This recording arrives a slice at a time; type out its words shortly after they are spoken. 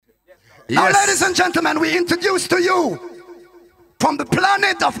Now, ladies and gentlemen, we introduce to you from the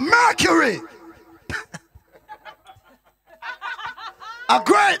planet of Mercury a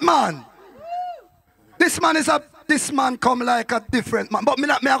great man. This man come like a different man. But me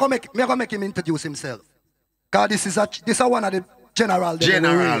gonna make him introduce himself. Cause this is one of the general.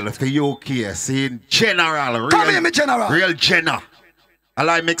 General of the UK, saying general. Come here, me general. Real Jenna. I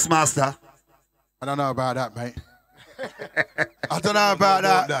like Mixmaster. I don't know about that, mate. I don't know about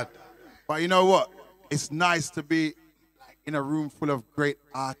that. But you know what? It's nice to be in a room full of great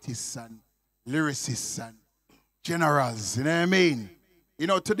artists and lyricists and generals. You know what I mean? You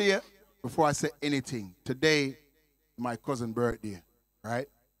know, today, before I say anything, today, my cousin's birthday, right?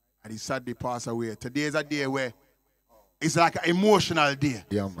 And he sadly passed away. Today is a day where it's like an emotional day.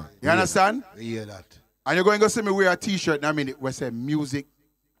 Yeah, man. You understand? I hear that. And you're going to see me wear a t-shirt in a minute where it says, music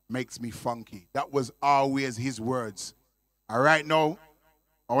makes me funky. That was always his words. All right, now,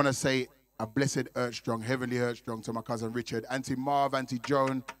 I want to say a blessed earth strong, heavenly earth strong to my cousin Richard, Auntie Marv, Auntie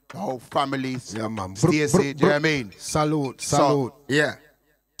Joan, the whole family. Yeah, man. Stacey, do you know what I mean? Salute. So, yeah.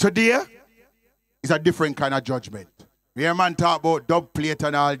 Today is a different kind of judgment. We hear man talk about dub plate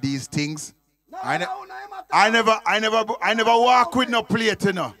and all these things. I never walk with no plate,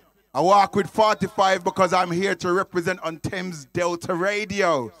 you know. I walk with 45 because I'm here to represent on Thames Delta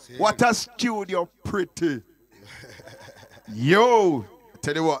Radio. See? What a studio, pretty. Yo,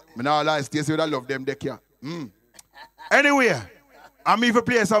 tell you what, me now lie, Stacey, I love them deck here. Anyway, I'm even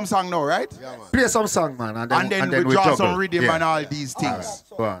play some song now, right? Yeah, play some song, man. And then we draw some rhythm and all these things.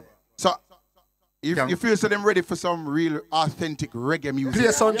 All right. So, if you feel so them ready for some real authentic reggae music.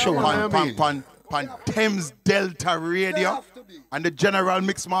 Play some show. Pan Thames Delta Radio. And the General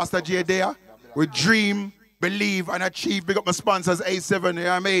Mixmaster J there. We dream, believe, and achieve. Big up my sponsors, A7, you know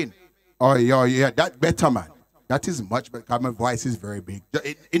what I mean? Oh, yeah, that better, man. That is much better, because my voice is very big.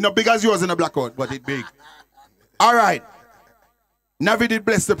 It's not big as yours in the blackout, but it's big. All right. Navi did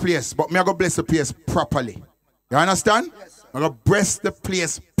bless the place, but me I go bless the place properly. You understand? Yes, I go bless the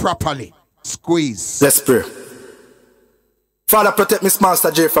place properly. Squeeze. Let's pray. Father, protect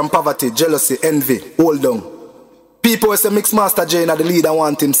Mixmaster J from poverty, jealousy, envy, hold down. People who say Mixmaster J and the leader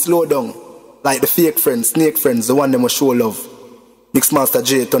want him slow down. Like the fake friends, snake friends, the one them will show love. Mixmaster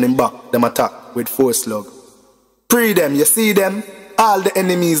J turn him back, them attack with force slug. Free them, you see them? All the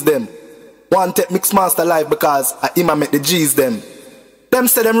enemies them. Want take Mixmaster life because I him make the G's them. Them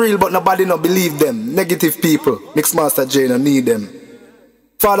say them real but nobody no believe them. Negative people, Mixmaster J no need them.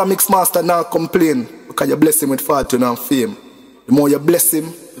 Father Mixmaster now complain because you bless him with fortune and fame. The more you bless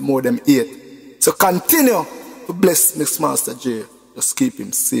him, the more them hate. So continue to bless Mixmaster J. Just keep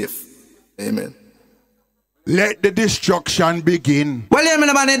him safe. Amen. Let the destruction begin. Well, yeah,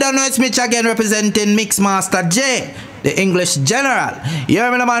 man, you don't know it's Mitch again representing Mixmaster J, the English general. You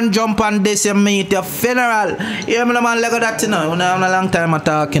hear me, man, jump on this, you meet your funeral. You hear me, man, look at that, you know. When I have a long time I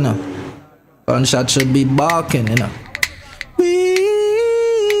talk, you know. Gunshot should be barking, you know.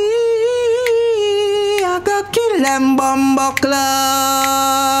 I go kill them bumbuckler.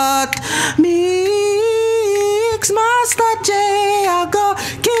 Mixmaster J, I go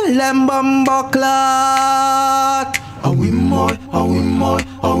kill them bumbuckler. Tell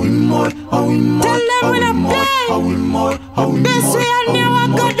them when I play. This way I knew I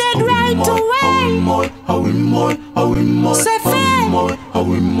got that right away. Say fair.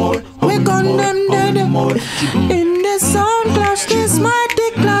 We gun them dead. In the sound clash, this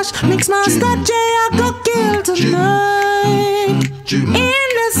mighty clash. Mixmaster J, I go kill tonight. In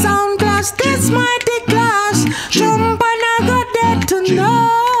the sound clash, this mighty clash. Jump and I go dead tonight.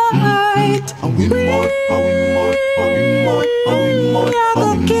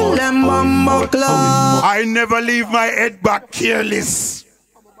 I never leave my head back careless.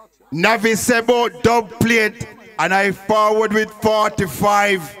 Navi Sebo dub plate and I forward with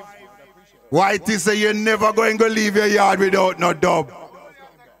 45. Whitey say you're never going to leave your yard without no dub.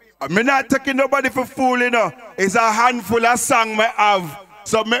 I'm not taking nobody for fool, you know. It's a handful of song I have.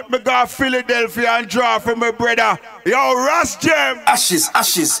 So make me go to Philadelphia and draw from my brother. Yo, Ras Jam.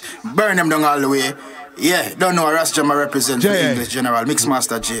 Ashes, burn them down all the way. Yeah, don't know Ras Jam I represent the English General,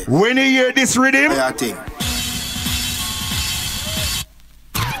 Mixmaster J. When you hear this rhythm, I think.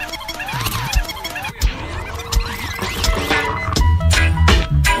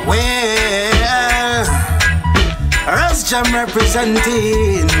 Well, Ras Jam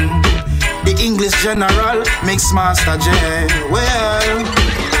representing the English General, Mixmaster J. Well,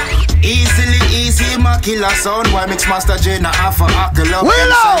 easy, my killer sound. Why Mixmaster J not have a hackle up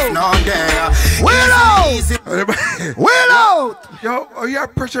himself now there. Willow! Yo, you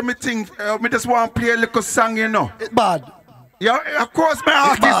pressure me thing. Me just want to play a little song, you know. It's bad. Yeah, of course my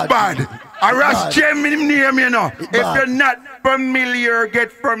heart is bad. I rush Gem in name, you know. If you're not familiar,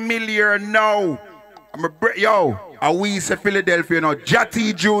 get familiar now. Yo, we say Philadelphia, you know.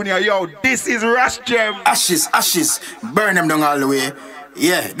 Jatty Jr., yo, this is Rush Gem. Ashes, burn them down all the way.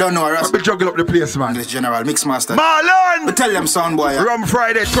 Yeah, don't know Rush. Let me juggle up the place, man. English General, Mixmaster. Marlon! We tell them, sound boy. Rum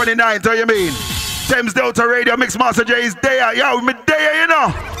Friday, 29th, how you mean? Thames Delta Radio, Mixmaster J is there. Yo, me there, you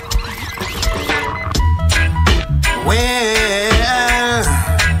know. Well,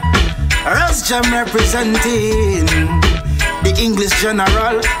 Rush Gem representing the English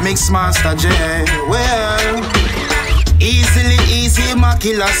General, Mixmaster J. Well, easy, my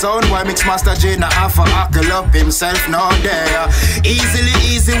killer sound. Why Mixmaster J not have to hackle up himself no there.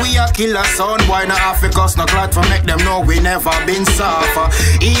 Easy, we a killer sound. Why not have to cause no clot for make them know we never been soft.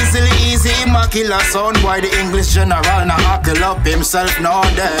 Easy, my killer sound. Why the English General not hackle up himself no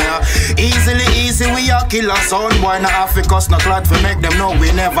there. Easy, we a killer sound. Why not have to cause no clot for make them know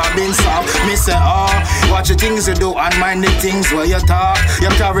we never been soft. Me say, watch the things you do and mind the things where you talk.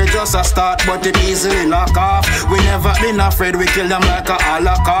 Your carry just a start, but it easily lock off. We never been afraid, we kill them like a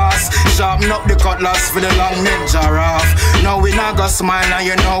holocaust. Sharpen up the cutlass for the long neck giraffe. No, we not go smile and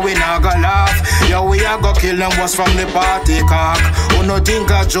you know we not go laugh. Yo, we a go kill them was from the party cock. Who no think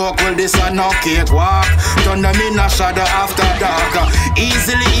a joke, well this a no cake walk. Turn them in a shadow after dark.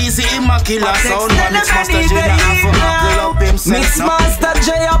 Easy, my killer sound. But Mixmaster J not have to hackle up himself. Mixmaster J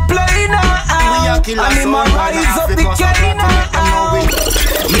a play now. We a killer sound. Rise up the cane now.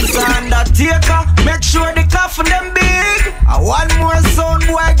 Mr. Undertaker, make sure the coffin them big. One more sound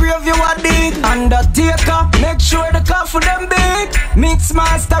boy grave you a dig. Undertaker, make sure the coffin them big.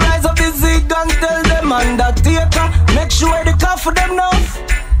 Mixmaster rise up the zig and tell them Undertaker, make sure the coffin them enough.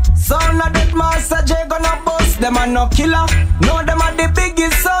 Sound of that Master J gonna bust. Them a no killer, know them are the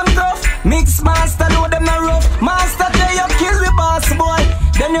biggest sound tough. Mixmaster know them a rough. Master J you kill the boss boy,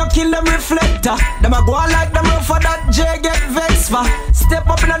 then you kill them reflector. Them a go on like them rough for that J get vexed for. Step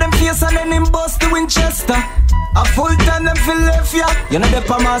up in them face and then him bust the Winchester. A full time them feel left ya. You know the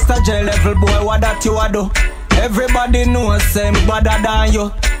Master J level boy, what that you a do? Everybody knows same better than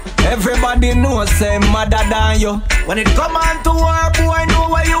you. Everybody knows same madder than you. When it come on to war, boy, know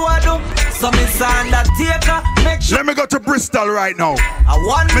what you a do. So me sound that taker, make sure. Let me go to Bristol right now. I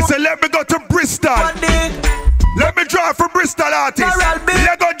want me say let me go to Bristol. Let me draw for Bristol artists.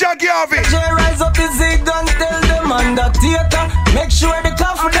 Let go Jackie Harvey. J rise up the zig and tell them Undertaker, make sure the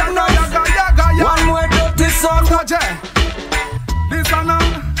coffin them know. One more dirty song. This one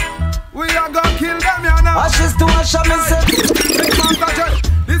we are gonna kill them, you know. Ashes to ash, me say.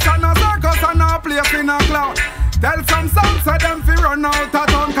 This a no circus and no place in a cloud. Tell some songs so them fi run out of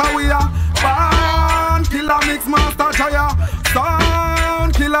town. Cause we are born killer, Mixmaster Jaya.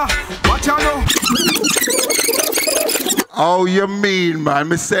 Sound killer, what you know? Oh, you mean, man?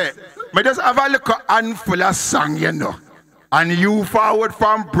 Me say, me just have a little handful of song, you know. And you forward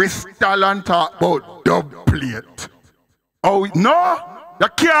from Bristol and talk about dub plate. Oh, no? You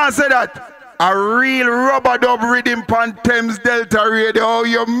can't say that. A real rubber dub rhythm on Thames Delta Radio. Oh,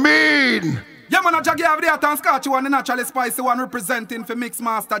 you mean? Yeah, man, I Jackie have the and Scotch one, the naturally spicy one representing for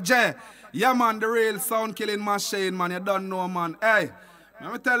Mixmaster J. Yeah, man, the real sound killing machine, man. You don't know, man. Hey,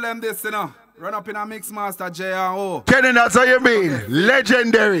 let me tell them this, you know. Run up in a Mixmaster J and O. Kenny, that's how you mean. Okay.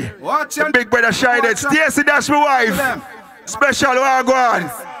 Legendary. Watch the big brother Shided. Stacy, that's my wife. Special wagwan.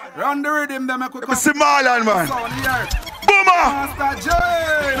 Run the rhythm, them. Let me see Marlon, man. Boomer. Master J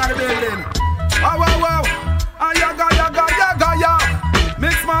in the building. Wow, wow, wow. And yaga, yaga, yaga, yaga.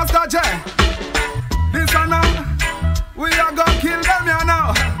 Mixmaster J. This and now. We are gonna kill them, you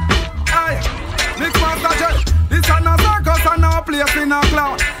know. Hey, Mixmaster J. This and no circus and no place in a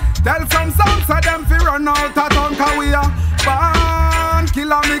clown. Tell some songs so them fi run out of town. Cause we are born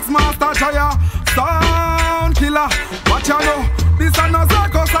killer, Mixmaster J. Sound killer. What you know? This and no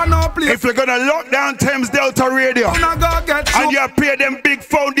circus and no place. If you're gonna lock down Thames Delta Radio and you pay them big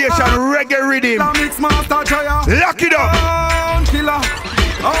foundation reggae rhythm, lock it up. Sound killer.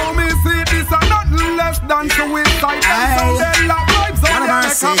 Oh, me see this and nothing less than suicide. And they love vibes on their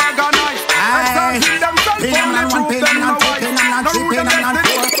neck of a gun knife. And kill them self only prove them no white. No rule them let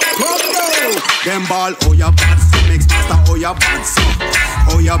them ball, oh ya bad so Mixmaster, oh ya bad so.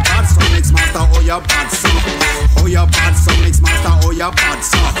 Oh ya bad so Mixmaster, oh ya bad so. Oh ya bad so Mixmaster, oh ya bad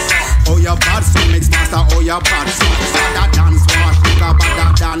so. Oh ya bad so Mixmaster, oh ya bad so. Badder than Swat,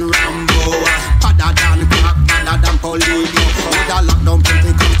 badder than Rambo. Badder than Crack, badder than Polino. Woulda lock down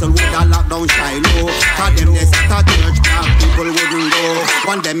Pentecostal, woulda lock down Shiloh. Cause them they set a church, black people wouldn't go.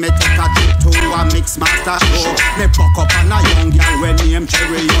 One day me take a trip to a mix master show. Me fuck up on a young girl when name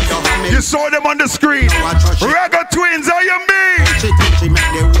Cherry. You saw them on the screen. Reggae Twins, how you mean? She make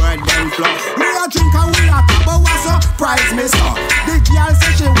the world them flow. Me a drink and we a talk, but what surprise me so? The girl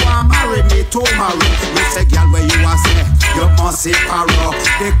say she want marry me tomorrow. Me say girl where you a say you must see paro.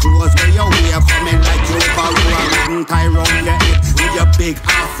 The clothes where you wear coming like you borrow. A wooden tie round your head with your big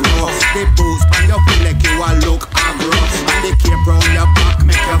afro. The boots on your foot like you a look aggro. And the cape round your back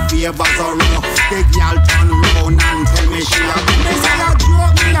make your favors a rough. The girl turn round and tell me she a me say a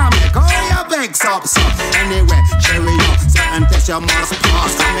joke me a make all your vex up so. Anyway, Cherry up, certain test you must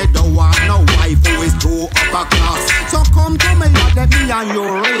pass. And me don't want no wife who is too upper class. So come to me lad, let me and you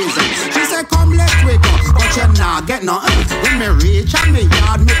reason. She say come let's wake up, but you not get nothing. When me reach at me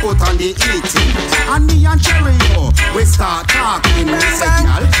yard, me put on the eating. And me and Cherry we start talking. Me say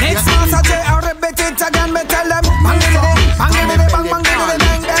girl, next month I J, I'll repeat it again. Me tell them bang bang bang bang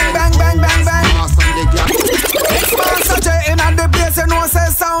bang bang bang bang. Next month I J in the place, you know say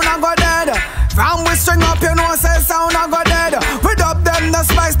sound I go dead. From we string up, you know say sound I go dead. We dub them the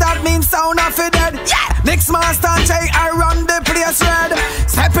spice, that means sound of it dead. Yeah. Next master J, I run the place red.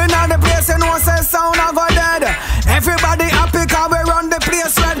 Stepping on the place, you know say sound I go dead. Everybody happy cause we run the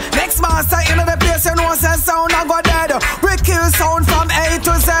place red. Next master in the place, you know say sound I go dead. We kill sound from A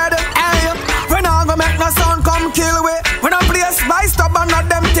to Z. Hey, we not gonna make no sound come kill we. We not play spice stop and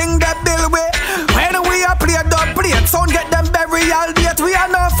not them thing that deal with. When we a play dub play, sound get them burial date. We are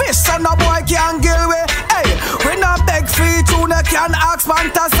no fish, so no boy can't kill we. Hey, we not beg free tune, can ask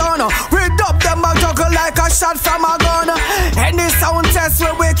Fanta son. We dub them a juggle like a shot from a gun. Any sound test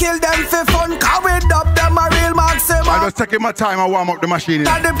where we kill them for fun. Cause we dub them a real maximum. I was taking my time and warm up the machine.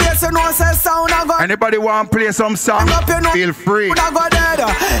 That the place you know say sound a gun. Anybody want to play some song? Feel free.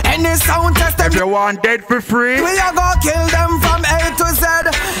 Any sound test if you want dead for free, we are gonna kill them from A to Z.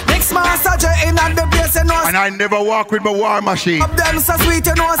 Next master J in the place you know. And I never walk with my war machine. Of them so sweet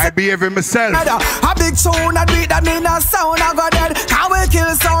you know. I behave in myself. A big tune that beat that mean a sound I go dead. Can we kill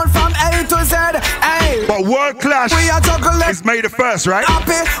sound from A to Z? Hey. But World Clash is made the first, right?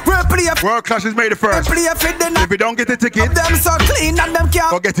 Happy. We play World Clash is made the first. We play fit the if you don't get the ticket, them so clean and them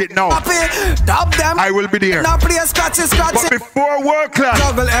can't go get it now. Happy. Dub them. I will be there. Now play scratchy. But before World Clash,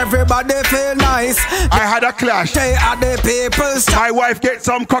 juggle everybody feel nice. I had a clash. They are the people's. My wife get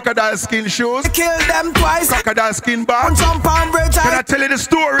some crocodile skin shoes. Kill them twice. Crocodile skin bag. Jump on bridge. Can I tell you the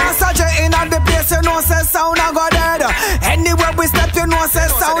story? Master J in the place you know say sound I go dead. Anywhere we step you know say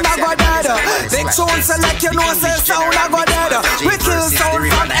sound I go dead. Big tune select you know say sound I go dead. We kill sound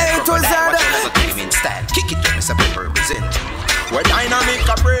from A to Z. Kick it to Mr. Pepper represent. We're dynamic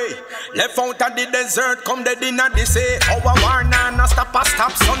a pray. Left out of the desert, come the dinner they say. Our war nah no stop a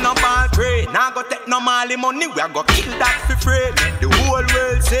stop, so no ball pray. Nah go take no mali money, we a go kill that for free. The whole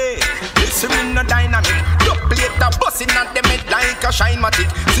world say, listen me no dynamic. Duck plate a bustin' at them head like a shine matic.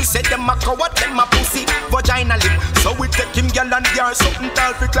 She said them a coward, them a pussy, vagina lip. So we take him girl and gear, something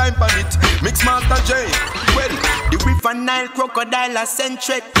tall fi climb on it. Mix Master J, well, the River Nile crocodile a send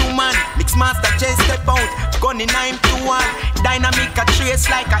threat to man. Mix Master J step out, gun in 9 to 1. Dynamic a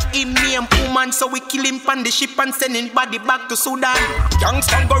trace like a him name woman. So we kill him on the ship and send him body back to Sudan.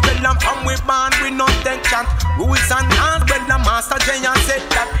 Youngster gorilla from we born, we not take chant. Rules and laws, well the Master J said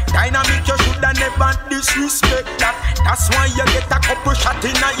that. Dynamic you shoulda never disrespect that. That's why you get a couple shot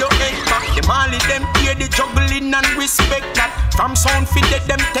in your head back. The Mali them hear the juggling and respect that. From sound fit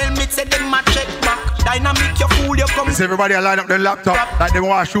them tell me say them a check back. Dynamic you fool you come. Is everybody line up their laptop like they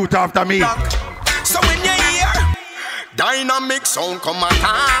want to shoot after me? So when you hear dynamic sound come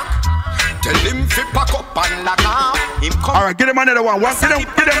attack, tell him fi pack up and lock up. Him come. Alright, give them another one. Give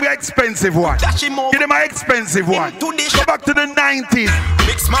them the expensive one. Give them an expensive one. Go back to the 90s.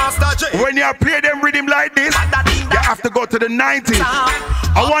 Mix Master J. When you play them rhythm like this, you have to go to the 90s.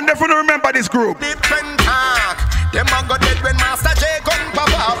 I wonder if you remember this group. Them a go dead when Master J gun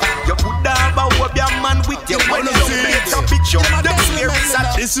pop up. You put down a whoop your man with you. When you play the picture,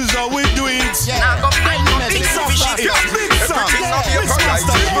 this is how we do it. Now go find no big fishy.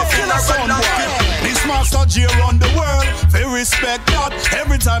 This Master J run the world, they respect that.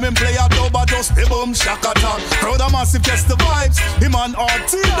 Every time him play a dub, I just the boom shakata. Crowd a massive, just the vibes. Him and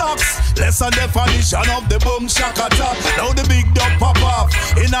Orthodox. Lesson definition of the boom shakata. Now the big dub pop off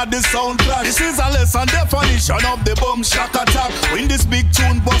in a the sound clash. This is a lesson definition of the boom shakata. When this big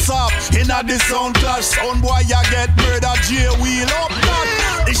tune bust up in a the sound clash. Sound boy ya get murder, J wheel up that.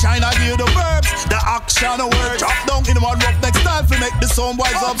 The shine I give the verbs, the action a word. Drop down in one rough next time to make the sound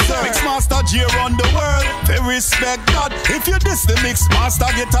boys observe. Mix Master J run the world, they respect that. If you diss me Mix master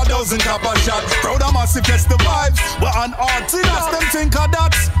get a dozen copper shot. Proud of massive gets the vibes. We're on Orthodox, them think of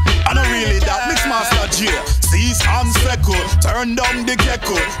that. I know really that. Mix master J. Cease and speckle. Turn down the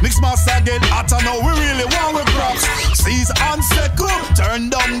kettle. Mix master get hot. I know we really want with props. Cease and speckle.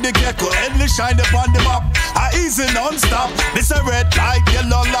 Turn down the kettle. Headly shine upon the map. I easy non-stop. This a red light,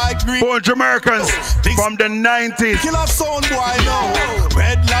 yellow light, green. Bunch of Americans from the 90s. Killer sound boy now.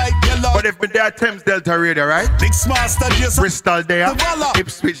 Red light, yellow. But if me there, Thames Delta Radio, right? Mix master J. Bristol there.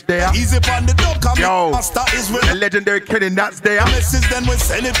 Ipswich there. Easy upon the duck. Yo, master is with the legendary Kenny Nuts there. Then we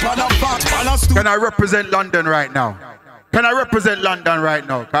sell it on a pot. Can I represent London right now? Can I represent London right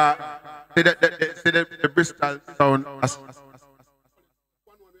now? See the Bristol sound.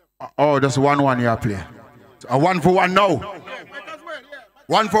 Oh, just 1-1 here play. A 1-for-1 now.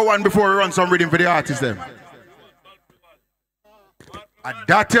 1-for-1 before we run some reading for the artists then.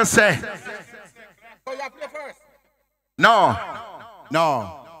 That you say? So you play first? No.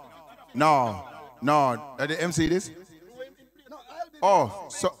 The MC this? Oh,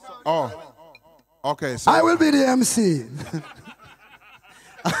 so okay. So I will be the MC.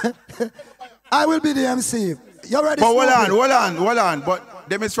 I will be the MC. You ready? But hold on. But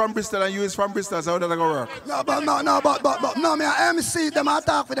them is from Bristol and you is from Bristol, so how does that go work? No, me a MC, them I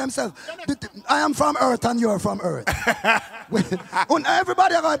talk for themselves. I am from Earth and you're from Earth.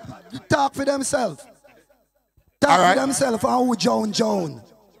 Everybody got talk for themselves. Talk for themselves and who Joan.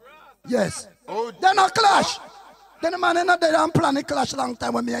 Yes. They're not clash. Then the man in there and plan a clash long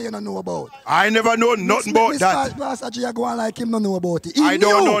time when me and you don't know about. I never know nothing about that. Master J go on like him don't know about it. I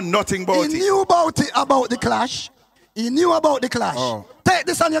don't know nothing about it. He knew about the clash. He knew about the clash. Oh. Take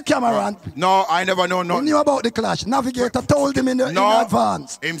this on your camera and no, I never know nothing. He knew about the clash. Navigator told him in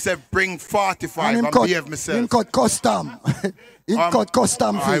advance. Him said bring 45 and behave myself. Him cut custom. Cut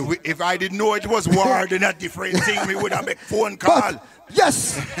custom fee. If I didn't know it was war, then a different thing, we would have made phone call. But,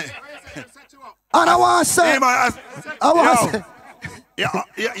 yes. And I want to say,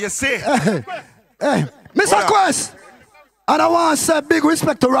 you see, Mr. Quest, and I want to say big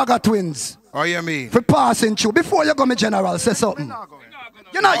respect to Raga Twins. Oh, you mean? For passing through. Before you go, me general, say something.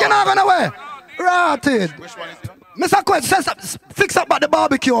 You're not going away. Rotted. Which one is it? Mr. Quest, fix up at the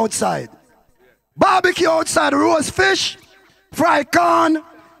barbecue outside. Barbecue outside, roast fish, fried corn,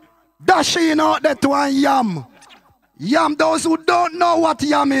 dashing out there to one yam. Yam, those who don't know what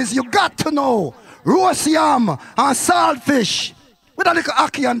yam is, you got to know. Roast yam and saltfish with a little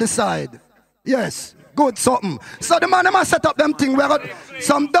ackee on the side. Yes, good something. So the man must set up them thing. We got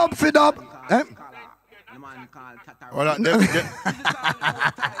some dub for dub. Eh? Well, my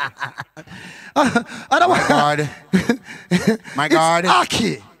God. It's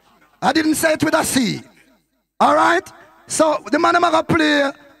ackee. I didn't say it with a C. All right? So the man must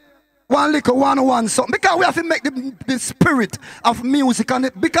play one little 1-1 something. Because we have to make the spirit of music and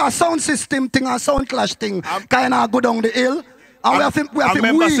it. Because sound system thing and sound clash thing kind of go down the hill. And we have to I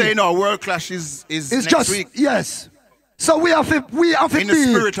remember saying World Clash is next just, week. Yes. So we have to in the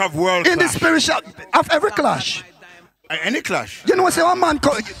spirit of World Clash. In the spirit of every clash. Any clash. You know say one man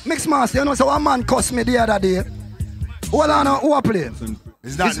Mix Master, you know say one man cussed me the other day. Hold on, who play?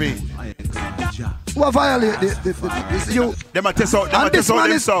 It's not me. Who violate this you? Them a test out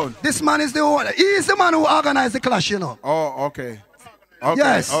them sound. This man is the owner. He is the man who organized the clash, you know. Oh, okay.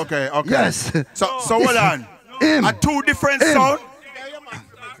 Yes. Okay. Yes. So hold on. A two different sound?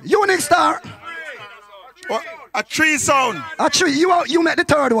 Unique Star. A three sound. A three. You make the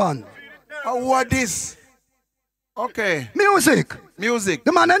third one. What this? Okay. Music.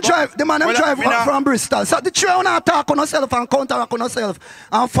 The man them drive from Bristol. So the three on attack on yourself and counteract on yourself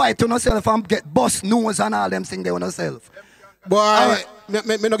and fight on yourself and get bust nose and all them things they on yourself. Boy,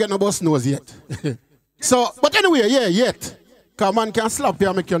 me not get no bust nose yet. So, but anyway, yet. Because man can slap you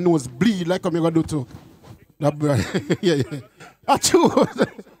and make your nose bleed like I'm going to do too. Yeah.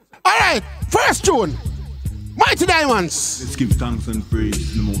 Alright, first tune. Mighty Diamonds. Let's give thanks and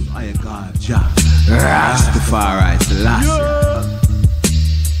praise to the most high God, Jah. Rastafari, Selassie.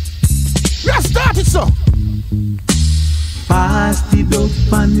 Let's start it, so. Pass the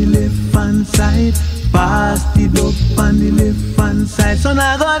dope on the left hand side. Pass the dope on the left hand side. Son,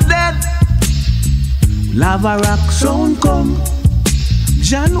 I got dead. Lava rock sound come.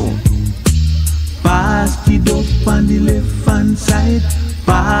 Jano. Pass the dope on the left hand side.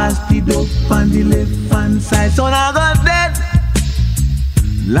 Pass the dope on the left hand side. Son, I got dead.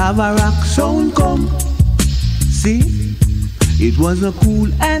 Lava rock sound come. See? It was a cool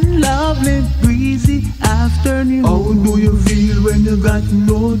and lovely breezy afternoon. How do you feel when you got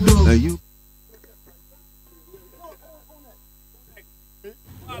no dog?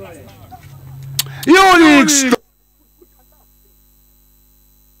 Unique.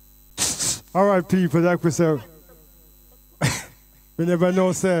 All right, people, like we say, we never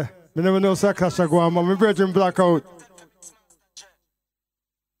know, say Clash go on, but my brethren blackout.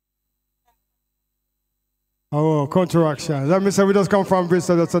 Oh, counteraction. Let me say we just come from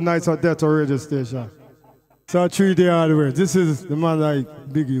Bristol, that's a nice out there to radio station. So 3 day all the way. This is the man like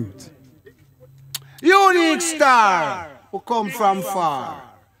Big Youth. Unique star who come from far.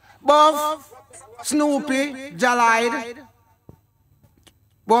 Buff, Snoopy, Jalide,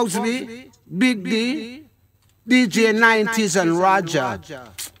 Bugsby, Big D, DJ 90s and Roger.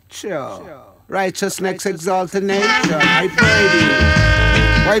 Sure. Righteousness exalted nature. I pray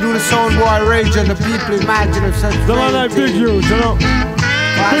thee. Why do the sound boy rage and the people imagine of such the man like Big Youth, you know?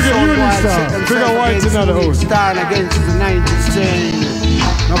 Bigger Unique star. Bigger White in the house. Star against the 90s chain.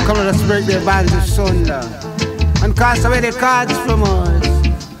 Now come let us break their bands of sunder and cast away their cards from us.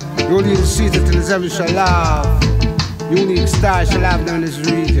 You only see it till the seven shall laugh. Unique star shall have them in this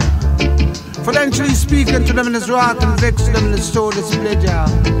region. Potentially speaking to them in this rock and vex them in the store this pleasure.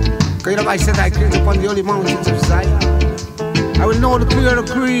 Cause you know I said I came upon the holy mountains of Zion. I will know the clear the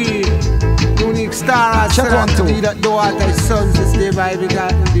creed. Unique star has set out to be that door at thy sons this day by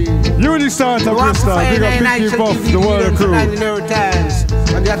begotten thee. Unique star at Bristol, big up Big Keep Buff, the world crew. And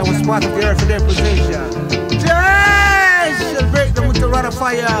the other was part of the earth for their possession. Jay shall break them with the rod of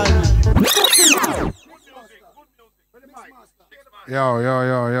fire. Yo.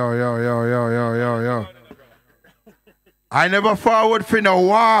 I never forward for no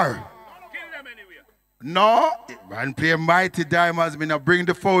war. No, man play Mighty Diamonds, me not bring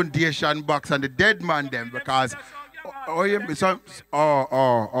the foundation box and the dead man them because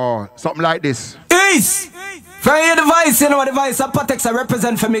something like this. East! For your device, you know the device of Patex I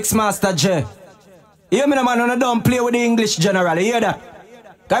represent for Mixmaster J. You hear me the man when I don't play with the English general, you hear that?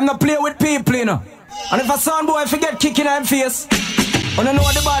 I'm not play with people, you know. And if a sound boy forget kicking in face, I don't know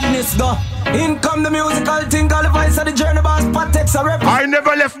what the badness go. In come the musical thing, all the voice of the journey boss, Patex a rep. I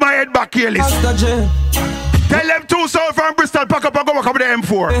never left my head back here, listen. Tell them 2 souls from Bristol, pack up and go back up with the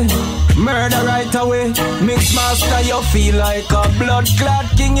M4. Murder right away, Mixmaster, you feel like a blood clot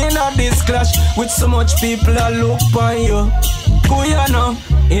king in a this clash. With so much people that look on you. Who you know?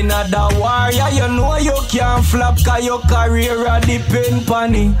 In a da warrior, you know you can't flop, cause your career a depend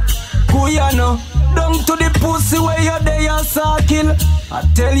on it. Who you know? Down to the pussy where you there you saw kill. I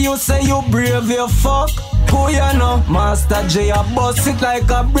tell you say you brave you fuck. Who you know? Master J a bust it like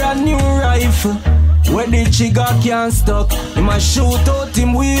a brand new rifle. Where the trigger can't stuck. He must shoot out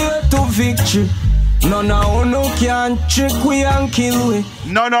him way to victory. No can trick we and kill we.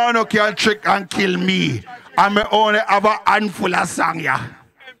 No can trick and kill me. I'm only have a handful of song yeah.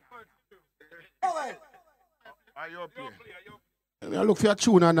 I look for a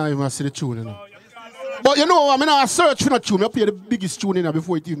tune and I see the tune, you know. But you know, I mean, I search for the tune. I play the biggest tune in there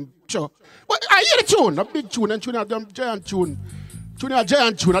before it even show. But I hear the tune, a big tune, and tune a damn giant tune. Tune a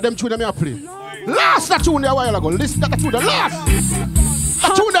giant tune, and them tune that I play. Last that tune there a while ago. Listen to that tune, the last.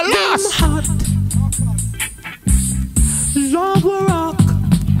 That tune, the last. Love will rock.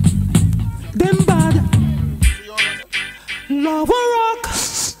 Them bad. Love will rock.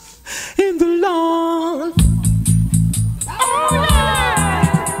 In the lawn. Oh, yeah.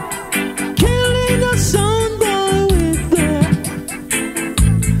 Killing a sound boy with their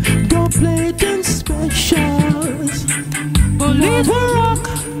double-plate and specials. Love will rock.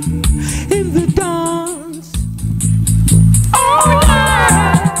 In the dance. Oh,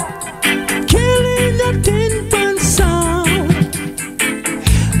 yeah. Killing the tin-pan sound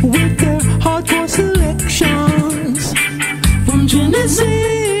with their hardcore selections from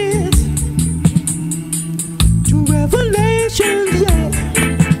Genesis to Revelations. Yeah,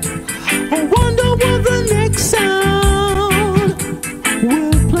 I wonder what the next sound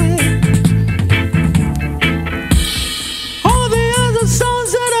will play. All the other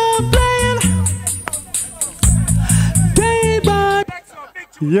songs that are playing, day by.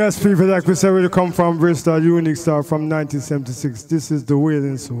 Yes, people, like we said, we come from Bristol, Unique Star from 1976. This is the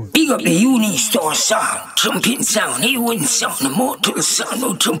Wailing Soul. Big up the Unique Star sound, trumpet sound, A1 sound, the mortal sound,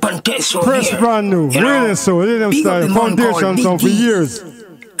 no trumpet test. Fresh brand new, Wailing Soul, William Style, foundation sound for years.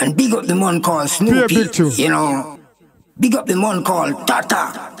 And big up the man called Snoopy, you know. Big up the man called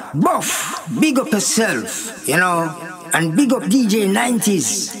Tata, Buff, big up yourself, you know. And big up DJ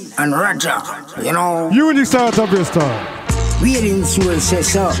 90s and Roger, you know. Unique Star at Bristol. Wailing Soul says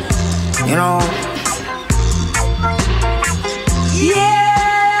so, you know.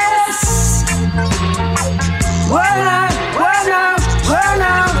 Yes! Well now.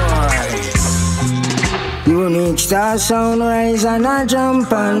 Unique Star sound rise and a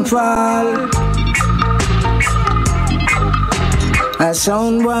jump and fall. A A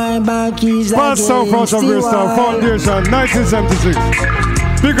sound boy back is First song from Bristol Foundation, 1976.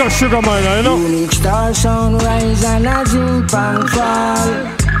 Big up Sugar Miner, you know. Unique star sound rise and a jump and fall.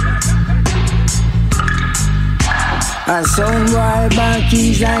 A sound boy back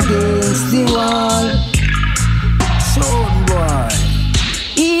is against the wall. Sound boy.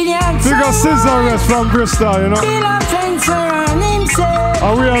 Idiot. Big up Scissor Rest from Bristol, you know.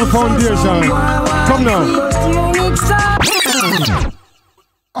 And we are the foundation. Come now.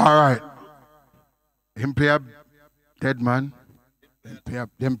 All right. Him play a dead man.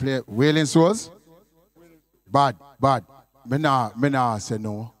 Them play Wailing Souls. Bad. Me nah say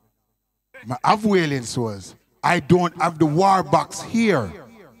no. I have Wailing Souls. I don't have the war box here.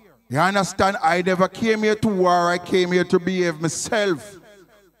 You understand? I never came here to war. I came here to behave myself.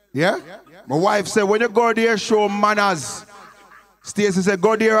 Yeah? My wife said, when you go there, show manners. Stacey said,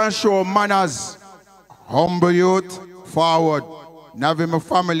 go there and show manners. Humble youth, forward. Now in my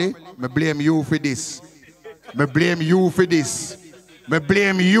family, me blame you for this. Me blame you for this. Me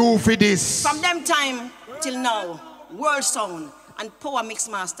blame you for this. From them time till now, World Sound and Power Mix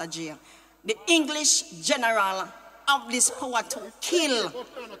Master J, the English general have this power to kill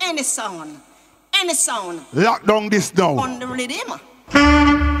any sound. Any sound. Lock down this now. On the rhythm.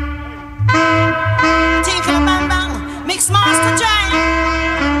 Tinkle bang bang, Mix Master J.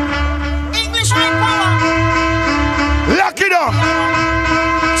 English high power. Lock it up.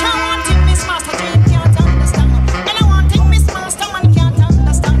 One thing Mix Master J can't understand. And one thing Mix Master man can't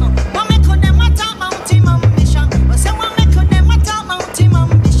understand. What make them attack mountain ambition? But say what make them attack mountain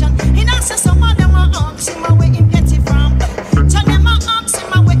ambition? He not say some of them are ask him where him get it from. Tell them I ask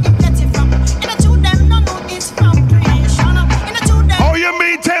him where him get it from. And the two them no know it's from creation. And the two them. Oh, you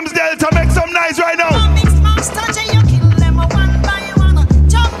mean Thames Delta make some nice right now? Mix Master J, you kill them one by one.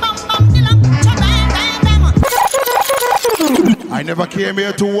 Jump bam bam dilam, jump bam bam bam. I never came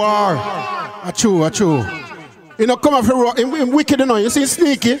here to war. Achoo. You know, come off the road. Him wicked, you know. You see,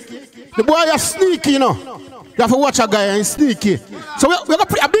 sneaky. The boy is sneaky, you know. You have to watch a guy and he's sneaky. So we're going to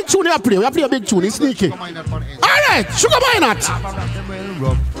play a big tune. We play a big tune. He's sneaky. All right, Sugar Minot.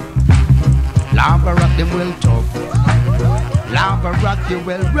 Lava rock them well tough. Lava rock you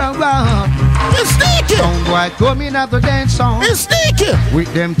well rough. He's sneaky. Sound boy coming out the dance song. He's sneaky.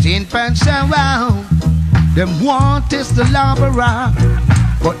 With them tin pants around. Them want is the lava rock.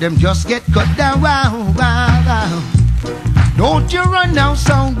 But them just get cut down. Don't you run now,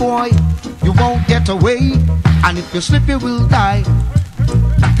 sound boy. You won't get away. And if you slip, you will die.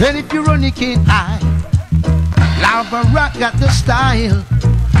 And if you run, you can't hide. Lava rock got the style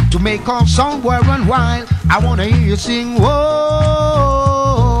to make all sound boy run wild. I wanna hear you sing, whoa,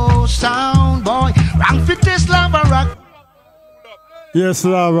 sound boy. Wrong fit this lava rock. Yes,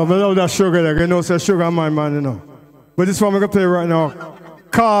 Lava, but I love that Sugar there. You know, say Sugar my man, you know. But this one we're going to play right now.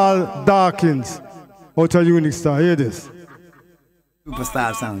 Carl Dawkins. Out of Unique Star. Hear this.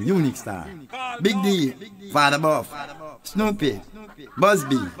 Superstar sound, Unique Star. Big D, Father Buff, Snoopy,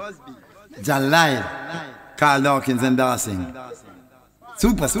 Busby, John Lyle, Carl Dawkins endorsing.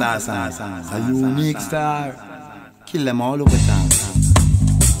 Superstar sound, a Unique Star. Kill them all over town.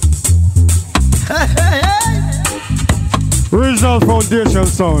 Original Foundation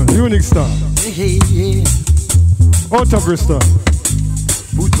sound, Unique Star. Out of Bristol.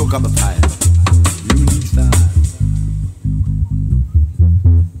 Who took up the fire? Unique Star.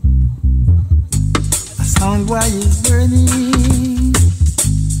 A sound boy is burning,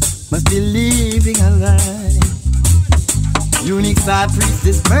 must be living a life. Unique Star priest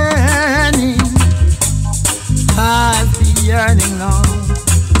is burning, heart be yearning long.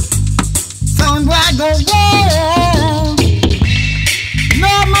 Sound boy go down. No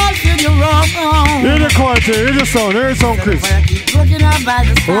more feel you wrong. Hear the quality, hear the sound, hear the sound, Chris.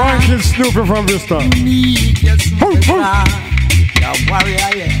 Ranking Snoopy from Bristol. You're warrior,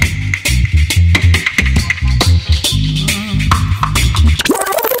 yeah.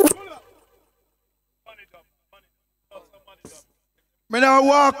 Me never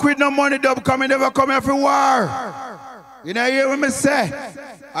walk with no money dub, come never come here for war. You know hear what me say?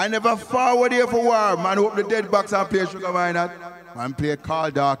 I never forward here for war. Man, open the dead box and play Sugar Minot. Man, play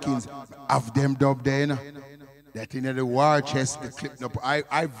Carl Dawkins. Have them dub there, you know. That in the war chest, the clip up.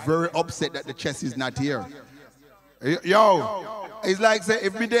 I very upset that the chest is not here. Yo, it's like say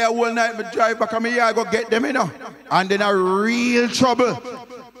if me there all night, me drive back on me here, I go get them, you know. And then a real trouble.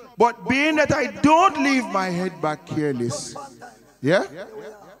 But being that I don't leave my head back careless, yeah?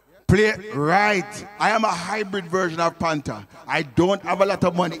 Play right. I am a hybrid version of Panther. I don't have a lot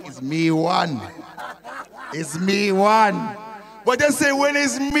of money. It's me one. It's me one. But they say when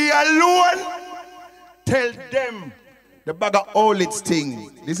it's me alone, tell them The bag of Olitz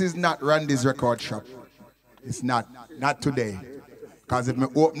thing. This is not Randy's record shop. It's not. Not today. Because if I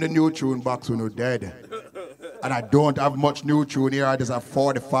open the new tune box, we're not dead. And I don't have much new tune here. I just have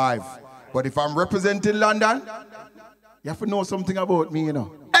 45. But if I'm representing London, you have to know something about me, you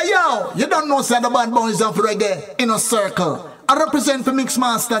know. Hey yo, you don't know say the bad boys of reggae in a circle. I represent for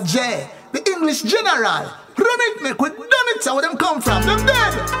Mixmaster J, the English general. Run it, make we done it, so where them come from. Them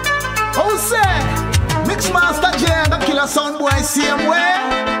dead. Who say? Mixmaster J and the killer Soundboy same way.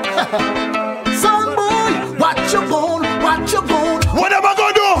 Soundboy, what you gon', what you gon'? What am I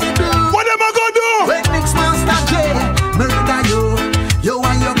gonna do? What am I gonna do? When Mixmaster J murder you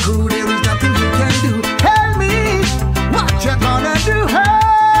and your crew, there is nothing you can do. Tell me what you gonna do.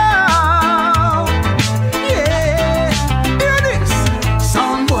 Yeah, hear this.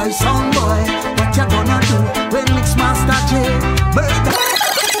 Soundboy, what you gonna do when Mixmaster J murder?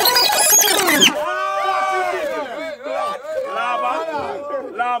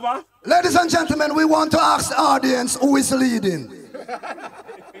 Ladies and gentlemen, we want to ask the audience who is leading.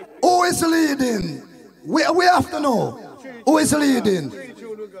 Who is leading? We have to know who is leading.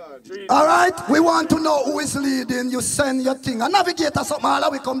 All right? We want to know who is leading. You send your thing. A navigator, something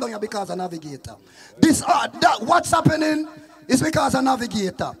all we come down here because of navigator. What's happening is because of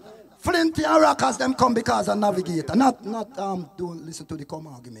navigator. Flinty and Rockers, them come because of navigator. Don't listen to the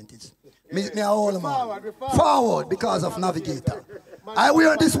common argument. It's me a whole man. Forward because of navigator. I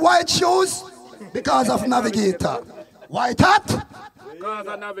wear these white shoes because of navigator. White hat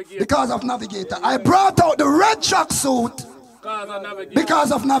because of navigator. I brought out the red tracksuit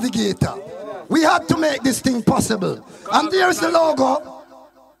because of navigator. We had to make this thing possible. And there's the logo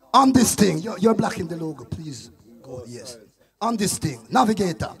on this thing. You're blocking the logo, please. Go, yes. On this thing,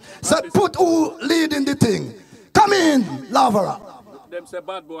 navigator. So put who leading the thing. Come in, Lavera. Them say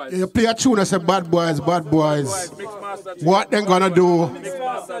bad boys. You play a tune and say bad boys, bad boys. What them gonna do?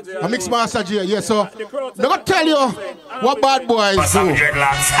 A Mixmaster J, yes, so they're gonna tell you what bad boys do.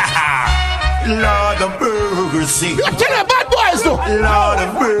 Lord of mercy. You tell you bad boys do. Lord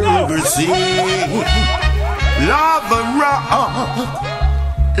of mercy.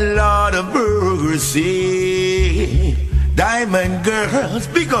 Lord of mercy. Diamond girls,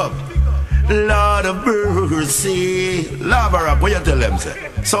 pick up. Lord of mercy. Lavera, what you tell them, say?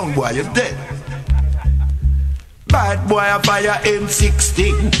 Soundboy, you dead. Bad boy a fire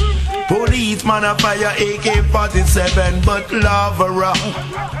M16. Policeman a fire AK-47. But Lavera,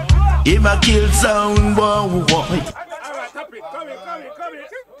 him a kill Soundboy.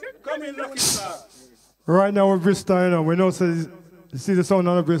 Right now we're Bristol, you know. We know, you see the sound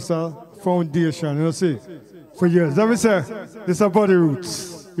on the Bristol Foundation, you know, see? For years. Let me say, this is Body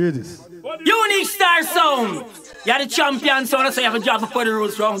Roots. Hear this. Unique Star Sound. You're the champion sound, so you have to drop for the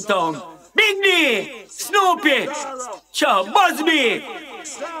roots round town. Big D, Snoopy, Busby,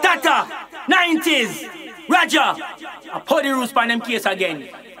 Tata, 90s, Roger. I put the roots on them case again.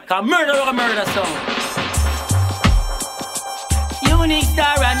 Cause murder or murder sound. Unique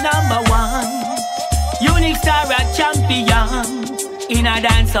Star a #1. Unique Star a champion. In a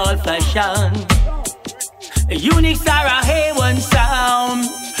dancehall fashion. A Unique Star a A1 sound.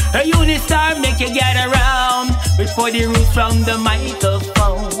 A Unique Star make you get around. Before the roots from the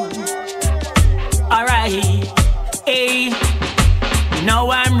microphone. Alright, hey. Now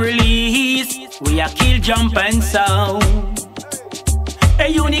I'm released. We are kill, jump and sound. A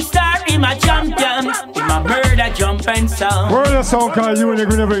Unique Star in my champion. In my murder, jump and sound. Where the song called Unique?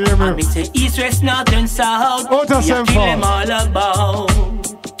 We never hear me. I say east, west, north and south. Out of we are kill them all about.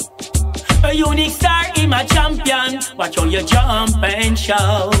 A Unique Star in my champion. Watch how you jump and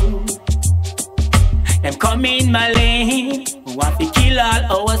shout. Them come in my lane. Want to kill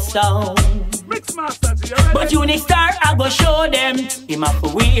all our sound. But Unique Star, I go show them. Him have to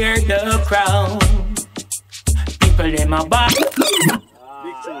wear the crown. People them a back.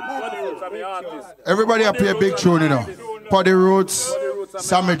 Everybody up here big tune, you know. Body Roots,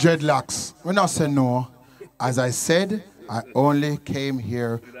 Sammy Dreadlocks. When I say no, as I said, I only came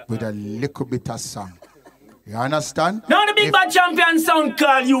here with a little bit of song. You understand? Now the big bad champion sound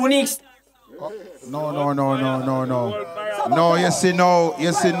called Unique. No. No, you see no.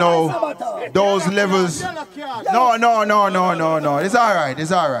 Those levels. No. It's all right.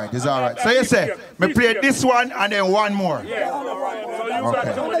 So you say, me play this one and then one more.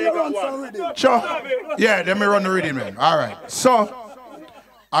 Okay. Sure. Yeah, then me run the rhythm, man. All right. So,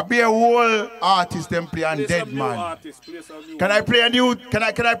 I be a whole artist them play and dead man. Can I play a new? Can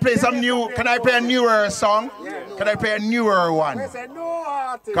I play some new? Can I play a newer song? Can I play a newer one?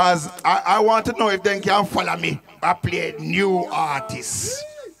 Cause I want to know if they can follow me. I play new artists.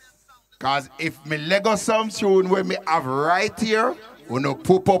 Cause if me Lego some tune where me have right here, you no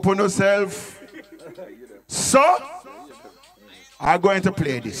poop up on yourself. So, I'm going to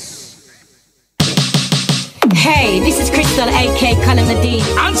play this. Hey, this is Crystal, A.K. Colin Medine.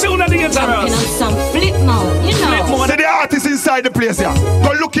 And soon the dangerous. Jumping on some flip mode, you know. Flip mode. See the artist inside the place here.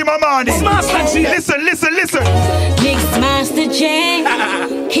 Go look him, man. Listen. Mix Master J.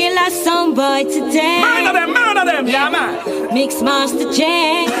 Killer some boy today. Murder them, yeah, man. Mix Master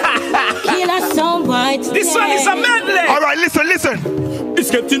J. Killer some boy today. This one is a medley. Alright, listen. It's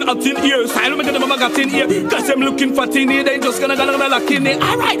getting hot in here. Style make them got in here. Cause I'm looking for tin here. They just gonna lock in here.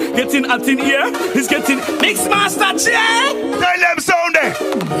 Alright, getting hot in here. It's getting Mix Master J. Tell them sound there.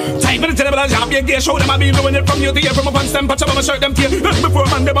 Time to tell them about a job. Yeah, show them I've been doing it from year to year. From a pants, them patch up on my shirt, them tear. Before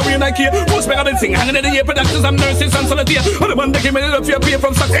man, they were wearing Nike. Who's better than sing? Hanging in the ear, productions, I'm nurses and solitaire. On the one, they came in the fear pay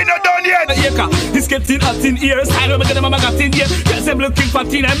from success. Ain't not done yet. It's getting hot in here. Style make them got in here. Cause I'm looking for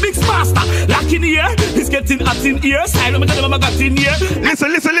tin and Mix Master. Lock in here. It's getting hot in here. Style make them got in here.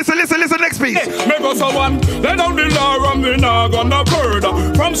 Listen, next piece. Hey, make us a one, let down the law and we not gonna murder.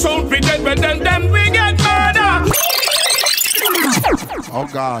 From sound we dead, but then we get murder. Oh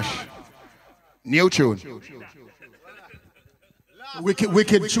gosh. New tune.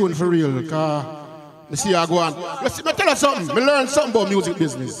 Wicked tune for real. You see I go on. Listen, me tell you something. Me learn something about music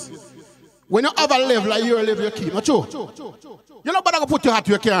business. When you have a level like your level, you keep. Not true. You know better put your hat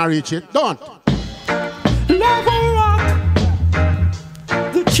where you can't reach it. Don't. Love and rock.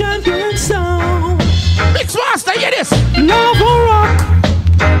 The champion sound. Mix Master, hear this. Love or rock.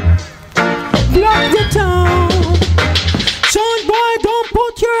 Block the town. Sound boy, don't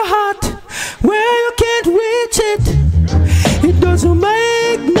put your heart where you can't reach it. It doesn't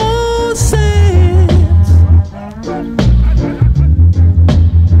make no sense.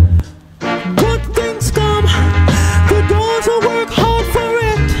 Good things come to those who work hard for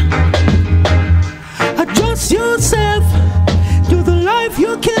it. Adjust yourself. Life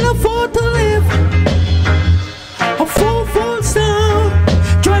you can afford to live. A full sound.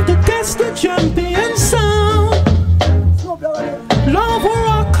 Try to test the champion sound. Love or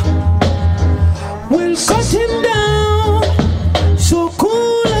rock will cut him down. So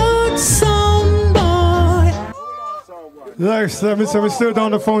cool out sound boy. Like we still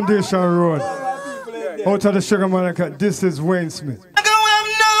down the foundation road. Out of the Sugar Man. This is Wayne Smith. We're not gonna have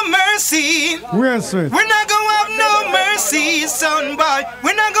no mercy. Wayne Smith. We're not gonna have no mercy, son boy.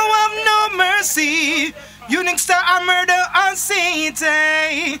 We're not gonna have no mercy. Unique Star a murder on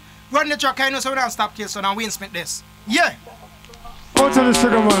city. Run the truck, I know so we don't stop kill, so now Wayne Smith this. Yeah. Out of the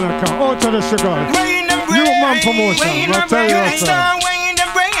Sugar Man account. Out of the Sugar. New man promotion. I'll tell you outside.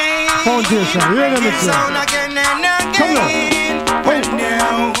 Foundation. Hear them again. Come now.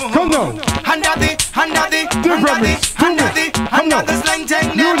 Come now. Under the slang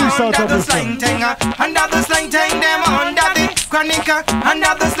tang them, under the slang tang, under the slang tang them, under the chronic,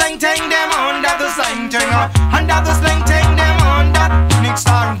 under the slang tang them, under the slang tang, under the slang tang them, under next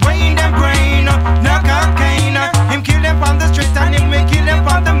time brain them brain, no cocaine, him kill them on the street and him may kill them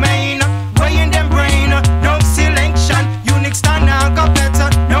on the main, brain them brain, no selection, unique star now got better,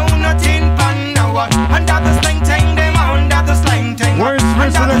 no nothing pan now, under the slang tang them, under the slang tang,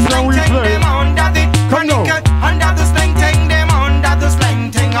 under the slang tang them, under the chronic, under the slang tang them, under the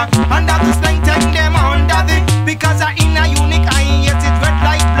slang tang, under the slang tang them, under the because I in a unique eye, yet it wet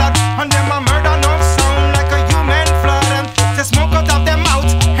like blood, and them a murder no sound like a human flood, and the smoke out of them mouth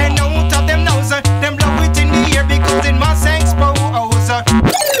and out of them nose, them blow it in the air because it must expose.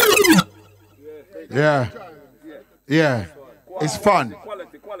 Yeah, it's fun.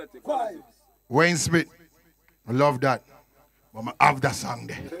 Wayne Smith, I love that. But I have that song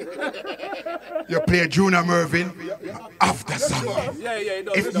there. You play Junior Mervin, I have that song there.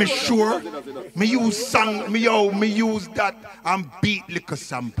 If me sure, me use song, me use that and beat liquor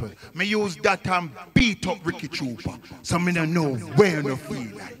sample. Me use that and beat up Ricky Trooper. So me don't know where no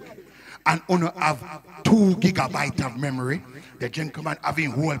feel like. And uno have 2 gigabytes of memory. The gentleman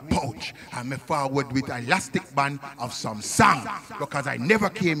having whole pouch. And me forward with an elastic band of some song. Because I never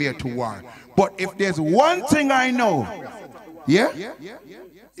came here to war. But if there's one thing I know, yeah?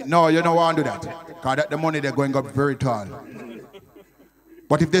 No, you don't want to do that. Because at the money they're going up very tall.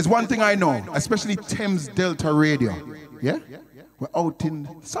 But if there's one thing I know, especially Thames Delta Radio, yeah? We're out in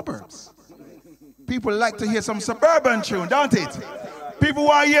suburbs. People like to hear some suburban tune, don't it? People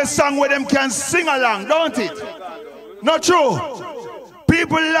want to hear a song where them can sing along, don't it? Not true.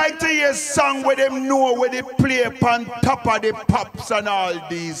 People like to hear a song where them know where they play on top of the pops and all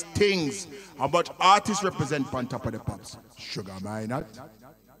these things. How much artists represent on top of the pops? Sugar Minott,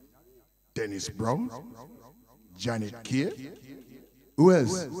 Dennis Brown, Janet Keir. Who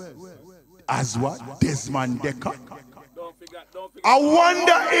else? as what? Desmond Decker. I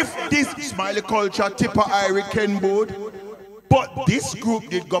wonder if this Smiley Culture Tipper Irie Ken Board, but this group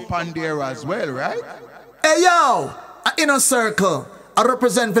did go on there as well, right? Hey yo, Inner Circle. I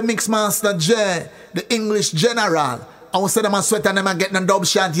represent the Mixmaster J, the English General. I will say them a sweat and them a get no dub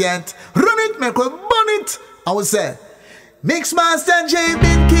shot yet. Run it, make we burn it. I will say, Mixmaster J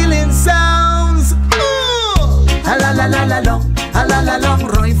been killing sounds. A la la la la long, a la la long.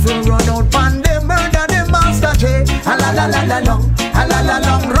 Rifle run out pan them, murder them Master J. A la la la la long, a la la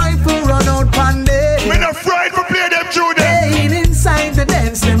long. Rifle run out pan them. We not fried for play them tune them. Hey, inside the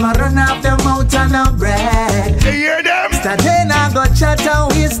dance, them a run off them out and a bread. You hear them? Mr. J now go chat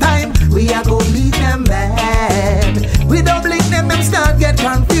out his time. We a go beat them bad. We don't blink them start get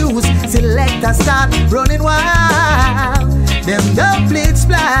confused. Selector start running wild. Them don't bleed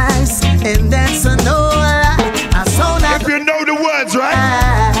splice and dance a no. If you know the words,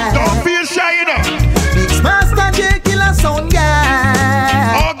 right? Don't feel shy enough. Mixmaster J killer sound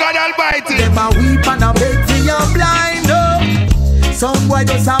guy. Oh God Almighty. Them a weep and a beg for your blind up. Some boy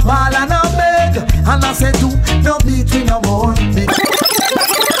just a ball and a beg. And I say do no beat me no more.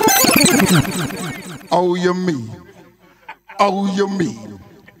 Oh you mean? Oh you mean?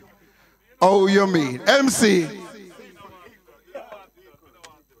 Oh you mean? MC.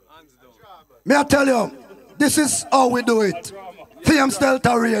 May I tell you? This is how we do it. Thames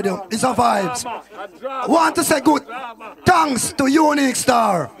Delta Radio. It's a vibes. Want to say good thanks to Unique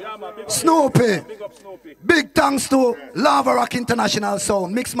Star, Snoopy. Big thanks to Lava Rock International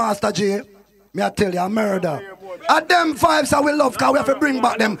Sound, Mixmaster J. May I tell you, a murder. And them vibes I will love because we have to bring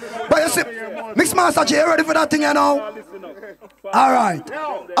back them. But you see, Mixmaster J, you ready for that thing, you know? Alright.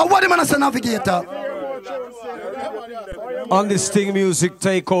 And what do you want to say, Navigator? On this Sting Music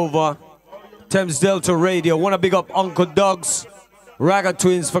Takeover, Thames Delta Radio. Wanna big up Uncle Doug's, Ragga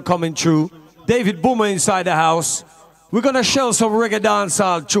Twins for coming through. David Boomer inside the house. We're gonna shell some reggae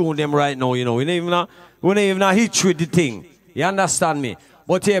dancehall tune them right now, you know. We don't even hit with the thing. You understand me?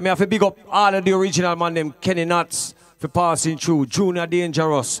 But yeah, me have to big up all of the original man them, Kenny Nuts for passing through, Junior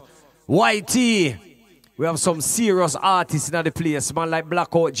Dangerous, YT. We have some serious artists in the place, man like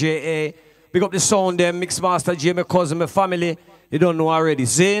Blackout J.A. Big up the sound them, Mixmaster J, my cousin, my family. You don't know already.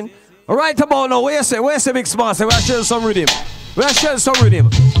 Zane. Right about now, where's the Mixmaster? We're sharing some rhythm.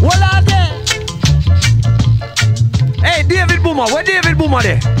 What are they? Hey, David Boomer, where David Boomer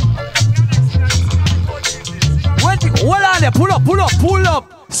there? What are they? Pull up.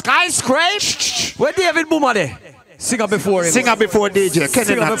 Skyscrape? Where David Boomer there? Sing up before him. Sing up before DJ.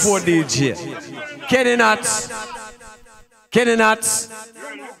 Kenny Nuts.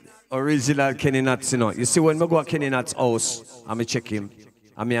 Original Kenny Nuts, you know. You see, when I go to Kenny Nuts' house, I'm check him.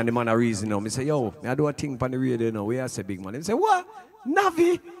 And me and the man are reason now. I say, yo, I do a thing on the radio now. Where I say, big man? He say, what?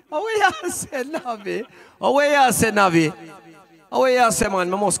 Navi? Oh, where I say, Navi? Oh, where I say, Navi? Oh, where I say,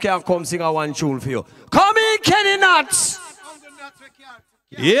 man, I must can't come sing a one tune for you. Come in, Kenny Nuts!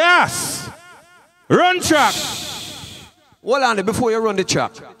 Yes! Run track! Hold on, before you run the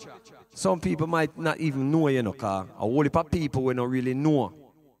track, some people might not even know, you know, because a whole heap of people will not really know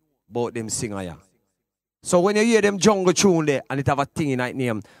about them singer, yeah. So when you hear them jungle tune there and it have a thing in that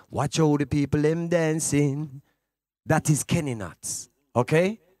name, watch how the people them dancing. That is Kenny Nuts.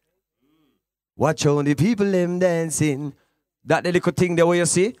 Okay? Watch how the people them dancing. That the little thing there where you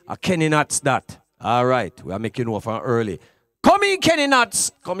see? A Kenny Nuts that. Alright, we are making over from early. Come in, Kenny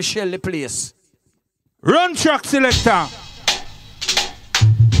Nuts. Come shell the place. Run track selector.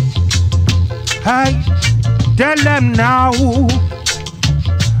 Hey, tell them now.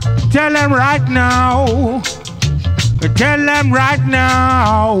 Tell them right now. Tell them right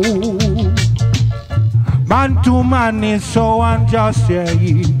now. Man to man is so unjust, yeah.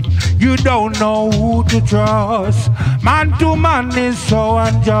 You don't know who to trust. Man to man is so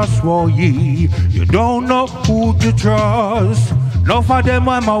unjust, oh ye. You don't know who to trust. Enough of them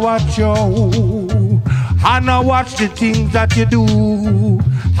I'ma watch you. And I watch the things that you do.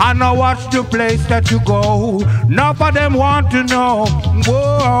 And I watch the place that you go. Enough of them want to know.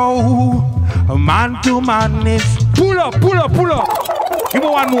 Whoa, man to man is. Pull up. Give me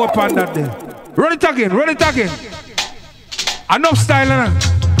one more upon that there. Run it again. Enough style now.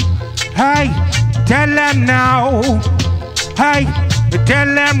 Hey, tell them now. Hey, tell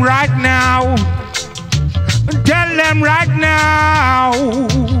them right now. Tell them right now.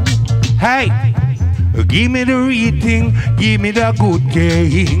 Hey, give me the real thing, give me the good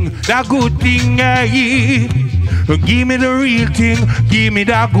thing, hey. Give me the real thing, give me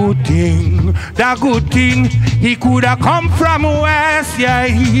the good thing. He could have come from west, yeah.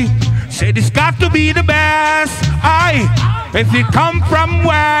 Said it's got to be the best, aye. If he come from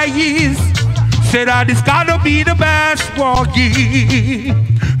where he is, Said that this gotta be the best Woggy.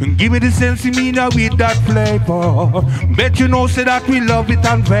 Give me the sense of me now with that flavor. Bet you know say that we love it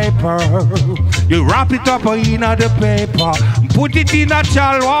on vapor. You wrap it up in the paper, put it in a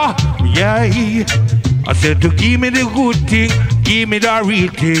chalwa. Yeah, I said to give me the good thing, give me the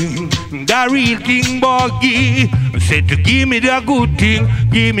real thing Boggy. I said to give me the good thing,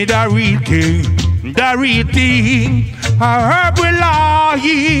 give me the real thing A herb we like,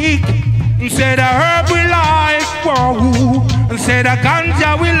 said a herb we like, whoa. Said a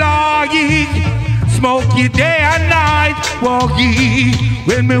ganja we like, smoke it day and night, Woggy.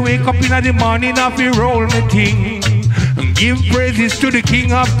 When me wake up in the morning, I feel roll me thing. Give praises to the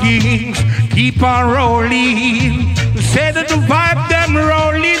King of Kings. Keep on rolling. Say that the vibe them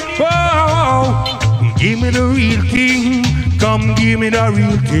rolling. Oh, give me the real thing. Come give me the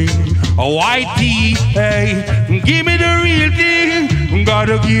real thing. A whitey, hey. Give me the real thing.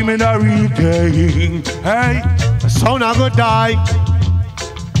 Gotta give me the real thing. Hey, a son I gonna die.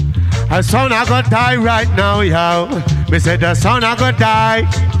 A son I gonna die right now, yo. Me said the son I gonna die.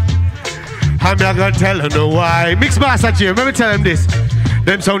 I'm not gonna tell him no why. Mixmaster J, let me tell him this.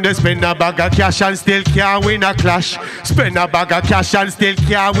 Them sound they spend a bag of cash and still can't win a clash. Spend a bag of cash and still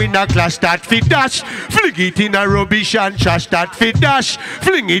can't win a clash. That fit dash, fling it in a rubbish and trash. That fit dash,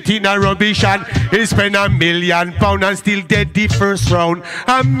 fling it in a rubbish and he spend £1 million and still dead the first round.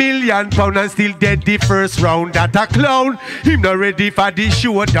 £1 million and still dead the first round. That a clown, him not ready for the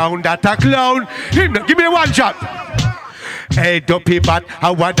showdown. That a clown, him not, give me one shot. Hey, dopey bat,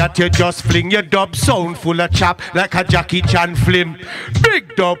 how what that you just fling your dub sound full of chap like a Jackie Chan film.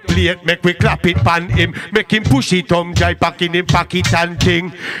 Big dub plate, make we clap it pan him, make him push it jai back in him pocket and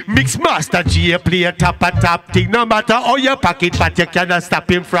thing. Mixmaster G play a tap thing. No matter how you pack it, but you cannot stop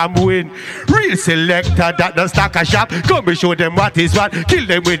him from win. Real selector that no stack a shop. Come and show them what is what. Kill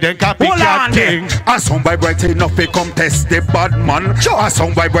them with them copycat thing. A song by bright enough to come test the bad man. A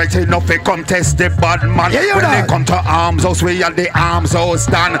song by bright enough to come test the bad man. When they come to arms house, we are the arms house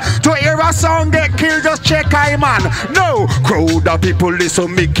stand. To hear a song get killed, just check I man. No crowd of people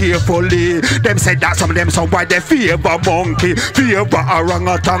listen me carefully. Them said that some of them song why they favor monkey, favor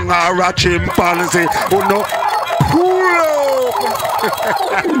orangutan or a chimpanzee. Oh no.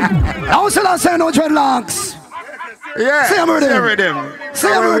 How shall I say no dreadlocks? Yeah. Same with him.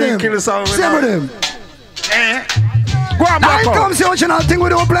 Same with him. Same with him. Now it comes the original thing we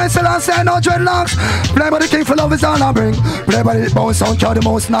don't play still and say no dreadlocks. Play by the king for love is all I bring. Play by the bounce sound car the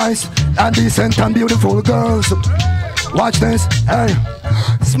most nice and decent and beautiful girls. Watch this, hey.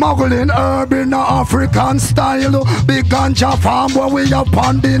 Smuggling herb in a African style. Big ganja farm where we up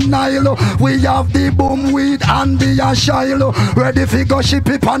on the Nile. We have the boom weed and the ashile. Ready for go ship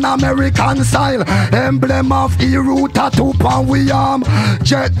it on American style. Emblem of E-root tattoo pan we arm.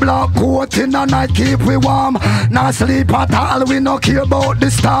 Jet black coat in the night keep we warm. Not sleep at all, we no care about the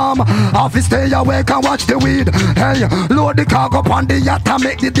storm. Office stay awake and watch the weed. Hey, load the cargo up on the yacht and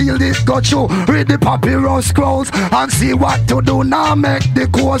make the deal this go through. Read the papyrus scrolls and see what to do. Now make the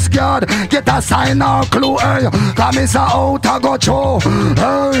Coast Guard get a sign or clue. Hey, come is out I go through.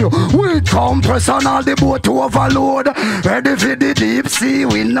 Hey, we compress on all the boat to overload. Ready for the deep sea,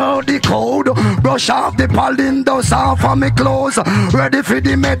 we know the code. Brush off the pollen dust off of me clothes. Ready for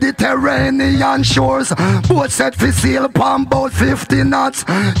the Mediterranean shores. Boat set for sail upon about 50 knots.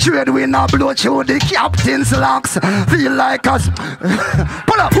 Trade we not blow through the captain's locks. Feel like us.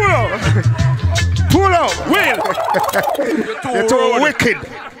 Pull up. Pull up. Pull up. Will. You're too wicked.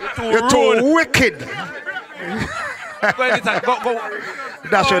 You're too wicked. Go.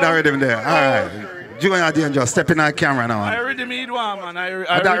 That's the rhythm there. All right. Junior Danger, step in our camera now. I already made one, man.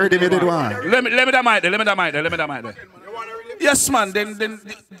 That rhythm you did one. Let me that mic there. Yes, man. Then.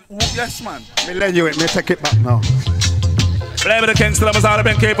 Yes, man. Me lend you it. Me take it back now. Play with the Kings, Slummers, out of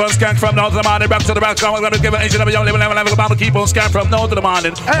Ben, keep on skank from now to the morning, back to the back, I'm going to give an engine of a young level, keep on skank from now to the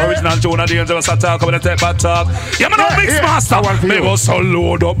morning. Original Jonah, the angel, sat talk, over the tape, but talk. Yeah, man, Mixmaster. Me was so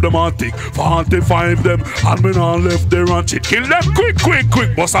load up the Matic, 45 them, and me now left the ranchit. Kill them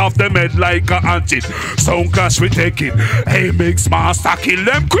quick, bust off them head like a hatchet. Sound clash we take it. Hey, Mixmaster, kill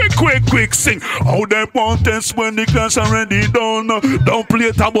them quick, sing. How them want us when the clash already done. Don't play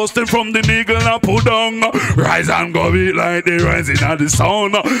it, busting from the niggle and put down. Rise and go beat like rising at the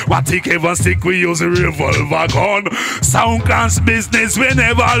sound. What take even stick we use a revolver gun. Sound class business we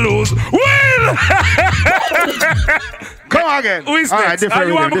never lose. Will! Come again. Who is all next? Right,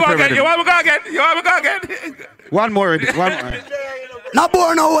 You want me to go again? One more rhythm. Not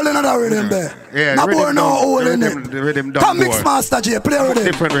born no hole in another rhythm there. Yeah, not born no hole in it. The rhythm done. Come Mixmaster J, play rhythm.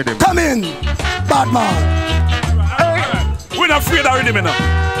 Different rhythm. Come in, bad man. We're not afraid of rhythm enough.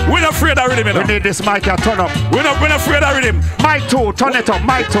 We're not afraid of rhythm. We need this mic, turn up. We're not afraid of rhythm. Mic 2, turn it up,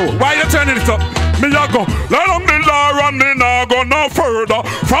 mic 2. Why you turning it up? Me a go, let them the law and me nah go no further.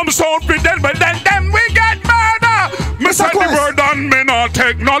 From South we then, but then them we get murder. Me say the word and me not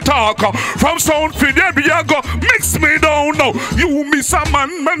take no talk. From South we then we a go, mix me down now. You miss a man,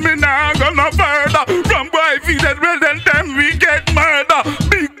 me nah go no further. From boy we then, well then them we get murder.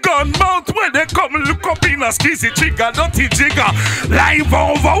 Big gun mouth when they come look up in a skizzy trigger, dirty jigger. Live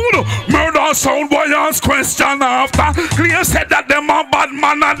over, murder sound boy ask question after. Clear said that them a bad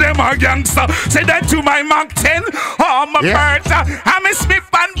man and them a gangster. Say that to my Mark 10, I'm a murder. I'm a Smith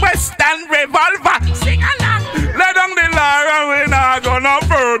and Western revolver. Sing along. Let on the Lara, we not gonna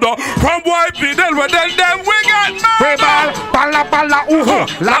further. From white people, well then them we get murder. Bala bala uho,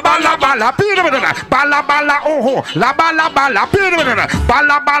 la bala bala, bala bala uho, la bala bala,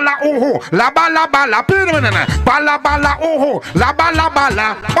 bala bala uho, la bala bala, bala bala uho, la bala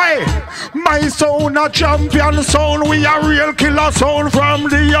bala. Hey, my sound a champion sound, we a real killer sound from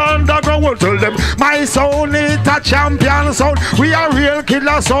the underground. Tell them, my sound is a champion sound, we a real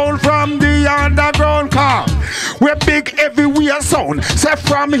killer sound from the underground. Car, we big everywhere sound. Say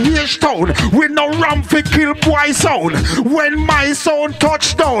from H-Town, we no ram fi kill boy sound. When my sound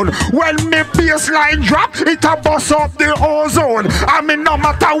touchdown, when me bassline drop, it a bust up the ozone. I mean no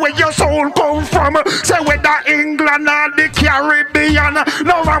matter where your sound come from, say whether England or the Caribbean,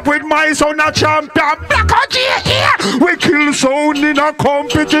 no rap with my sound a champion. Black or here, we kill sound in a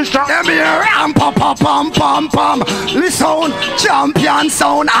competition. Let me ram pam pam pam pam pam. Listen, champion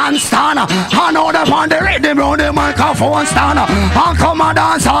sound and stand. I know them on the rhythm on the microphone stand. And come and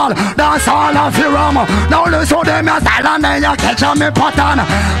dance all of your rum. Now listen them your style and then you catch on me pattern.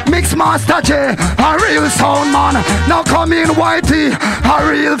 Mix Master J, a real sound man. Now come in Whitey, a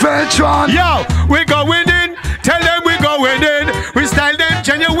real veteran. Yo, we going in, tell them we going in. We style them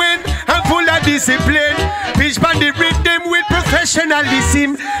genuine and full of discipline. Pitch band the rhythm with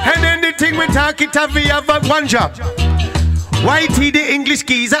professionalism. And anything we talk it have we have one job. YT the English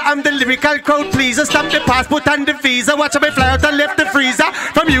geezer, I'm the lyrical crowd pleaser. Stamp the passport and the visa. Watch me fly out and left the freezer.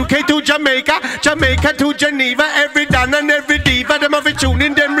 From UK to Jamaica, Jamaica to Geneva. Every Dan and every diva, them have a tune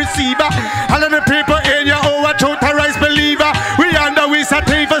in them receiver. All of the people in your over totalized believer. We under we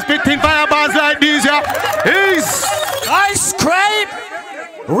sativa spitting fireballs like these, yeah. Is I scrape,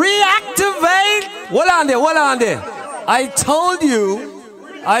 reactivate. Hold on there. I told you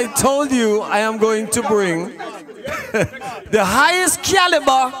I am going to bring the highest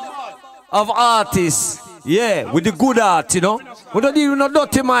caliber of artists, with the good art, you know. We don't deal with no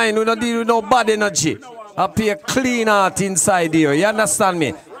dirty mind, we don't deal with no bad energy. Up here, clean art inside here, you understand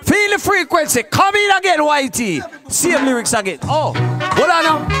me? Feel the frequency, come in again, YT. Same lyrics again. Oh, hold on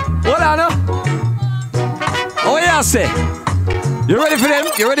now. Oh, yeah, say. You ready for them?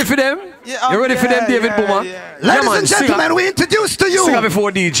 Yeah, you ready for them, David Boomer? Yeah. Ladies and gentlemen, we introduce to you. Sing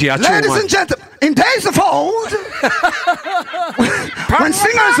before DJ. Ladies and gentlemen, in days of old, when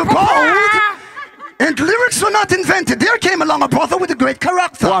singers were bold and lyrics were not invented, there came along a brother with a great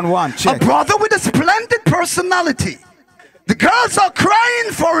character. Check. A brother with a splendid personality. The girls are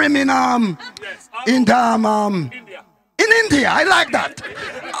crying for him in India. I like that.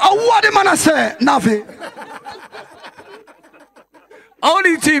 What am I gonna say, Navi?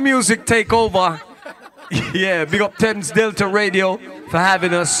 Only Team Music take over. Yeah, big up Thames Delta Radio for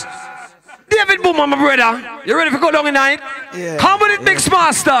having us. David Boomer, my brother. You ready for go down tonight? Yeah. Come with it, Mix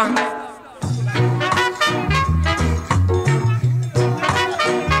Master.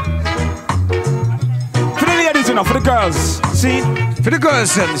 For the ladies, you know, for the girls. See? For the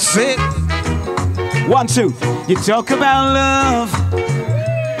girls, and see? 1, 2. You talk about love.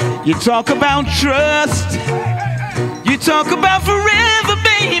 You talk about trust. You talk about forever,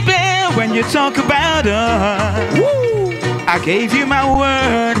 baby, when you talk about us. Woo. I gave you my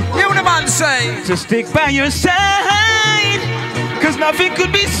word. You the man say. To stick by your side. Cause nothing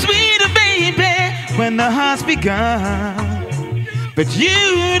could be sweeter, baby, when the heart's begun. But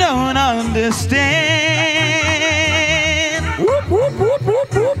you don't understand. Whoop, whoop, whoop,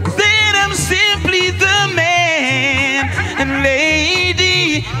 whoop, whoop. That I'm simply the man and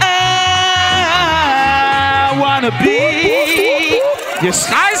lady I wanna be. You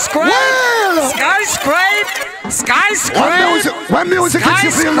skyscrape, skyscrape. When music makes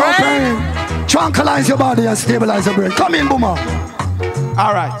you feel no pain, tranquilize your body and stabilize your brain. Come in, Boomer.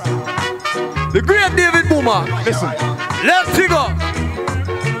 All right. The great David Boomer. Listen. Let's figure.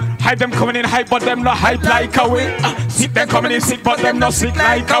 Hype them coming in hype, but them not hype like a way. Sick them coming in sick, but them not sick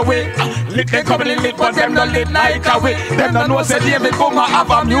like a way. Lit them coming in lit, but them not lit like a way. Them not know say David Boomer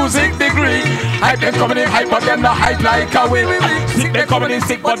have a music degree. Hype them coming in hype, but them not hype like a way. Sick them coming in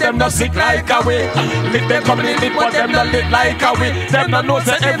sick, but them not sick like a way. Lit them coming in lit, but them not lit like a way. Them not know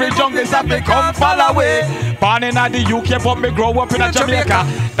say every jungle have become fall away. Born in the UK, but me grow up in a Jamaica.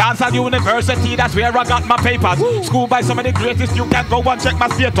 Dance at university, that's where I got my papers. School by some of the greatest, you can go and check my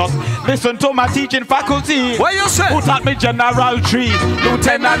status. Listen to my teaching faculty. What you say? Who taught me General Tree,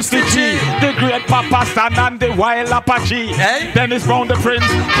 Lieutenant Stitchy, the great Papa Stan and the Wild Apache. Hey? Dennis Brown the Prince,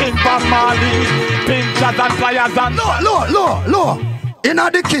 King Bob Marley, Pink Jazz and Flyers and... Look. In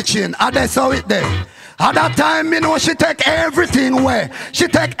the kitchen, and that's how it there. At that time, you know, she take everything away. She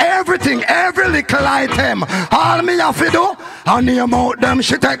take everything, every little item. All me have to do, and name out them.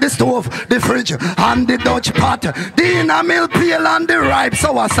 She take the stove, the fridge, and the Dutch pot, the inner milk pail and the ripe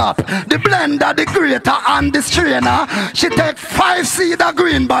sour sap, the blender, the grater, and the strainer. She take 5 seed of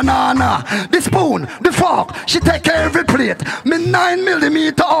green banana, the spoon, the fork. She take every plate. Me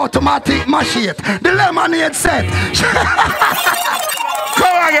 9mm automatic machine, the lemonade set.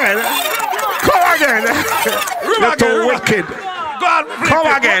 Come again. You're too wicked. Come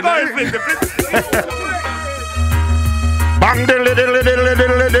again. Bang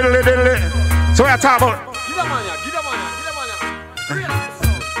diddly. So we're talking about.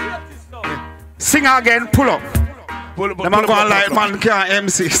 Sing again, pull up. The man going like man can't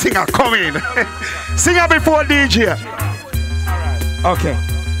MC. Singer come in. Singer before DJ. Okay.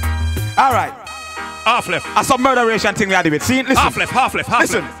 Alright. Half left. That's some murderation thing we had with. See, listen. Half left.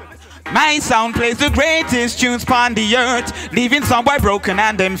 Listen. My sound plays the greatest tunes upon the earth, leaving some boy broken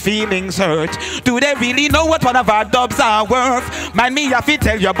and them feelings hurt. Do they really know what one of our dubs are worth? Mind me if I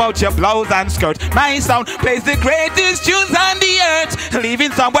tell you about your blouse and skirt. My sound plays the greatest tunes on the earth,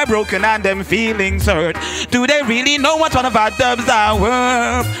 leaving some boy broken and them feelings hurt. Do they really know what one of our dubs are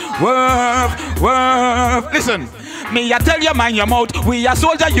worth? Listen. Me, I tell you, mind your mouth. We a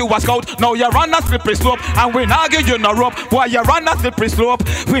soldier, you a scout. Now you're on a slippery slope, and we not give you no rope. Boy, you're on a slippery slope,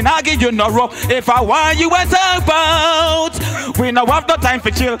 we not give you no rope. If I want you a talk about, we no have no time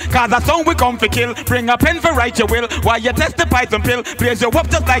for chill, cause that's how we come for kill. Bring a pen for write your will, while you test the python pill. Blaze you up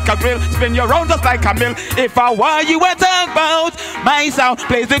just like a drill, spin you round just like a mill. If I want you a talk about, my sound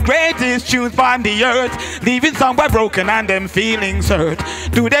plays the greatest tunes on the earth, leaving somewhere broken and them feelings hurt.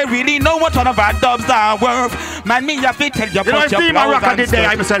 Do they really know what one of our dubs are worth? Man, me have to tell you about your blouse and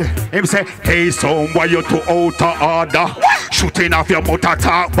skirt. Him say, hey son, why you too out of order? Shooting off your motor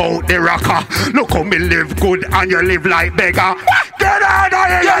talk about the rocker. Look how me live good and you live like beggar. Get out of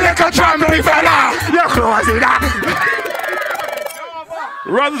here, you little trampy fella. You're closing that.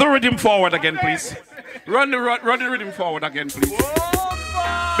 Run the rhythm forward again, please. Run the rhythm forward again, please.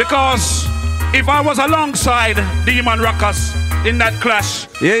 Because if I was alongside Demon Rockers in that clash,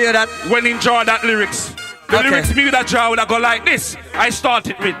 yeah, that when enjoy that lyrics. The lyrics me that draw would go like this. I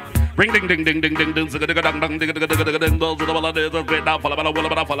started with ring ding ding ding ding ding ding ding ding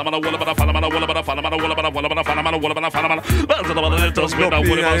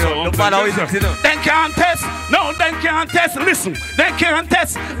They can't test, no, they can't test. Listen, they can't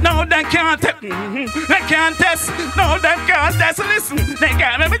test, no, they can't test. They can't test, no, they can't test. Listen, they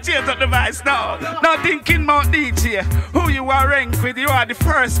can't let me change up the voice now. Now thinking about DJ, who you are rank with? You are the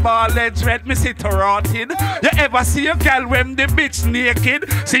first ball edge red, me sit rotted. You ever see a girl when the bitch naked?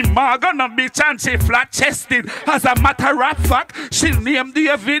 See Margon a bitch and she flat chested. As a matter of fact, she named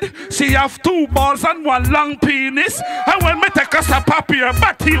David. She have 2 balls and 1 long penis. And when me take a step up here,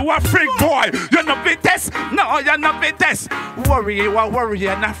 but you a freak boy. You're not Vitesse, no, you're not Vitesse. Worry, you a worry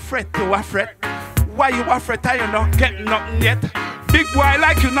and a fret, you a fret. Why you a fret? I you not get nothing yet. Big boy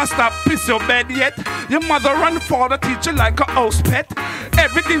like you not stop piss your bed yet. Your mother run for the teacher like a house pet.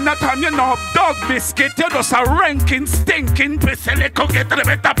 Everything that time you know dog biscuit. You're just a ranking, stinking pissy little get to the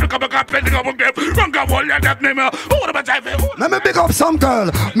bed. Let me pick up some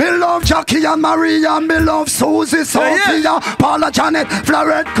girl. Me love Jackie and Maria. Me love Susie, Sophia, Paula, Janet,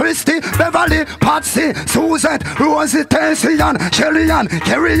 Florette, Christy, Beverly, Patsy, Suzette, Rosie, Tessie, and Shelly, and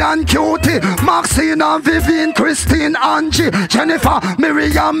Kerry, and Cutie, Maxine, and Vivian, Christine, Angie, Jennifer,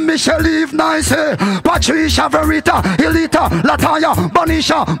 Miriam, Michelle, Eve, Nice, Patricia, Verita, Elita, Lataya,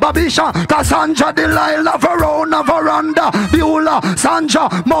 Bonisha, Babisha, Cassandra, Delilah, Verona, Veranda, Beulah, Sandra,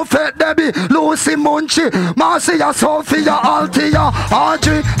 Moffett, Debbie, Lucy, Munchi, Marcia, Sophia, Althea,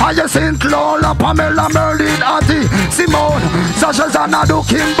 Audrey, Hyacinth, Lola, Pamela, Merlin, Addie, Simone, Sasha, Zanadu,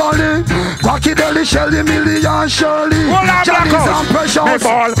 Kimberly, Rocky, Deli, Shelly, Millie, and Shirley, Janice, and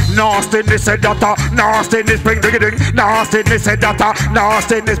Precious. Nasty, this said that, nasty, this bring ding ding, nasty, this said that. that.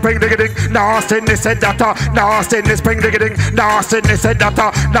 Nastiness bring digga ding. Nastiness said that. Nastiness bring digga ding. Nastiness said that.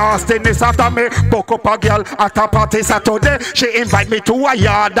 Nastiness after me. Book up a girl at a party Saturday. She invite me to a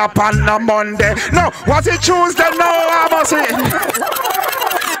yard up on a Monday. No, was it Tuesday? No, I must say.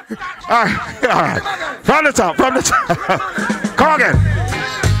 Alright. From the top. Come again.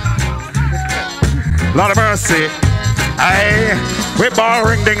 Lord of mercy. Aye, we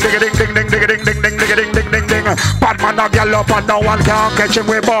boring ding ding ding ding ding ding ding ding ding ding ding ding ding. Bad man a gyal up and no one can catch him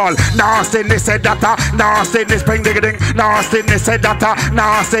with ball. Nastiness said that. Nastiness bring ding ding. Nastiness said that.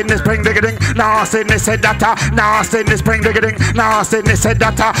 Nastiness bring ding ding. Nastiness said that. Nastiness bring ding ding. Nastiness said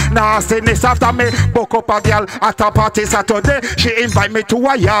that. Nastiness after me. Book up a gyal at a party Saturday. She invite me to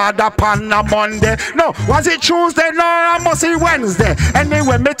a yard up on a Monday. No, was it Tuesday? No, I must see Wednesday.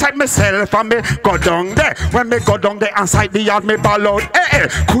 Anyway, me take myself and me go down there. When me go down there inside the yard, me ball out.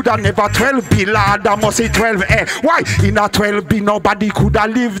 Coulda never 12B, lad, I must say 12A. Why? In a 12B, nobody coulda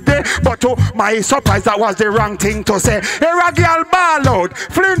lived there. But to my surprise, that was the wrong thing to say. Here a girl ball out.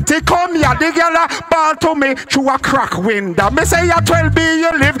 Flinty come here, the girl ball to me through a crack window. Me say, ya 12B,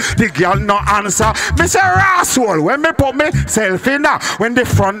 you live. The girl no answer. Me say, rascal, when me put myself in when the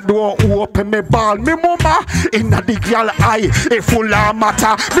front door open, me ball. Me mama, in the girl eye, a full of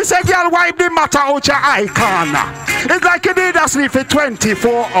matter. Me say, girl, wipe the matter out your eye corner. It's like you did a sleep for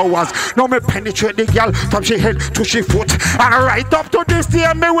 24 hours. Now me penetrate the girl from she head to she foot. And right up to this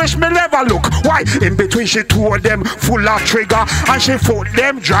day, me wish me never look. Why? In between she two of them full of trigger. And she foot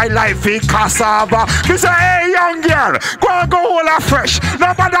them dry like a cassava. Me say, hey young girl, go hold her fresh.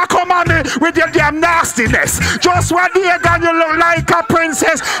 Nobody come on me with your damn nastiness. Just one day gone you look like a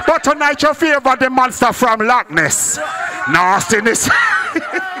princess. But tonight you favor the monster from Loch Ness. Nastiness.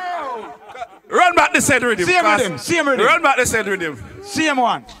 Run back the said rhythm. See him rhythm. Run back the said rhythm. See him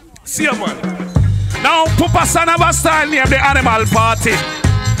one. Now, Pupa Son of a style named the Animal Party.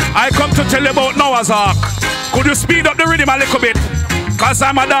 I come to tell you about Noah's Ark. Could you speed up the rhythm a little bit? Cause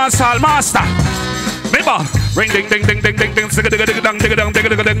I'm a dancehall master. Remember, ring ding ding ding ding ding ding dig dig dig ding dig ding dig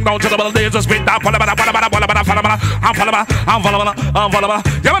dig ding down to the ball days just beat down follow.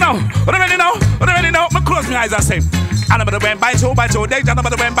 Yeah, now. Me close my eyes and say, and I'm gonna win by two, days, and I'm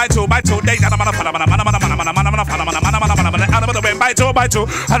gonna win by two, days, and I'm gonna follow, and I'm gonna win by two,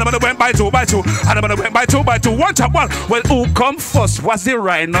 and I'm gonna win by two, and I'm gonna win by two. One chop one. Well, who come first was the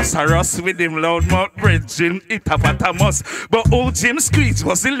rhinoceros with him loud mouth bridging hippopotamus, but old Jim Screech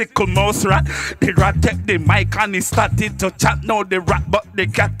was the little mouse rat. The rat kept the mic and he started to chat. Now the rat but the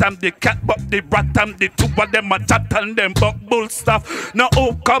cat and the cat but the rat and the two of them a chat and them buck bull stuff. Now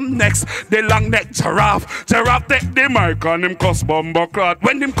who come next? The long neck giraffe. Giraffe take the mic and him cuss bumbo clot.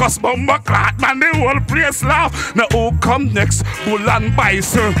 When him cuss bumbo clot, man, the whole place laugh. Now who come next? Bull and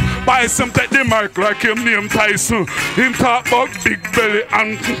bison. Bison take the mic like him name Tyson. Him talk about big belly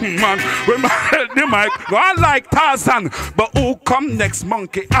and man. When man held the mic, go on like Tarzan. But who come next?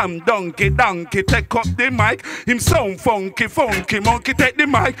 Monkey and donkey. Take up the mic. Him sound funky. Monkey take the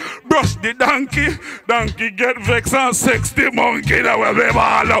mic. Brush the donkey. Donkey get vexed and sex the monkey. That will be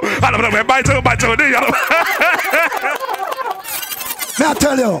all out. Bite to the yellow. May I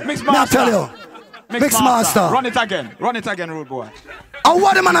tell you? Mix master. Run it again, rude boy. And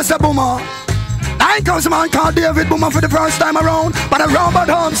what the man I say, Boomer? I ain't comes a man called David Boomer for the first time around, but a Robert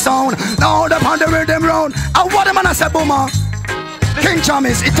Home sound. Now the on the rhythm round. And what the man I say, Boomer? King Cham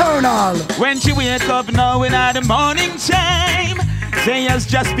is eternal. When she wake up now in the morning time, day has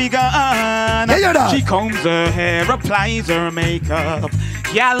just begun. She combs her hair, applies her makeup.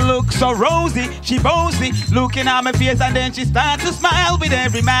 Yeah, look so rosy, she bossy, looking at my face and then she starts to smile. With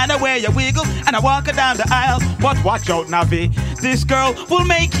every man where you wiggle and I walk her down the aisle. But watch out, Navi, this girl will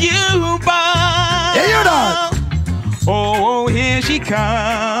make you bow. Yeah, you know. Oh, here she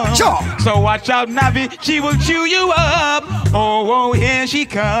comes. Sure. So watch out, Navi, she will chew you up. Oh, here she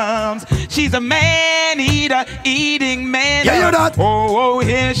comes. She's a man-eater, eating man. Yeah, you that. Oh,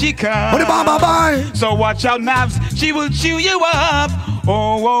 here she comes. Bye. So watch out, Navs, she will chew you up.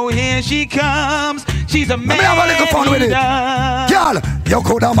 Oh, here she comes. She's a man. Let me have a little fun with it. Girl, you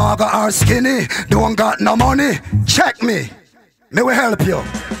coulda maga or skinny, don't got no money. Check me. Me will help you.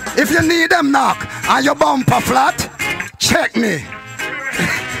 If you need them knock and your bumper flat, check me.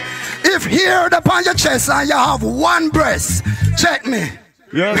 If here upon your chest and you have one breast, check me.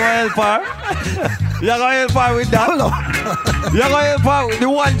 You're gonna help her? You're gonna help her with that? Pull up. You're gonna help her with the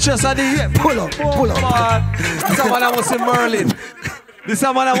one chest and the hip? Pull up. This one I was say Merlin. This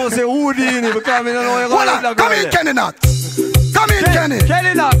one I was say Houdini because I don't know you're gonna help that girl. Come in, Kenny Nuts. Come in, Kenny.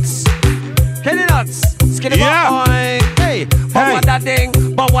 Kenny Nuts. Skinny yeah. boy. Hey. Hey, but what that ding,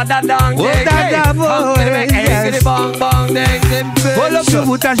 but what that dang ding. Hey, bang bang ding. Hold up your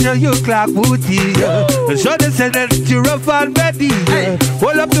foot and show you clock booty. Show them say that you rough and ready.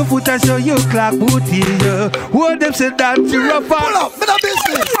 Hold up your foot and show you clock booty. Hold them say that you rough and. Pull up, bit of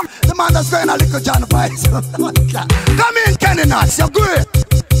business. The man that's going a little John Vice. Come in, Kenny Nash. You're great.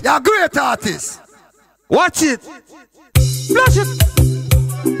 You're a great artist. Watch it. Flash it.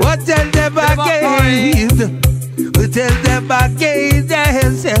 What tell them again? Tell them again,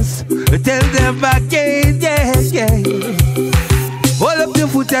 yes, yes. Tell them again, yes, yes. Hold up your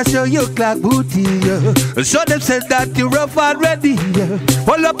foot and show you clock booty. Show them say that you rough and ready.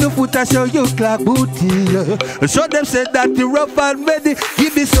 Hold up your foot and show you clock booty. Show them say that you rough and ready.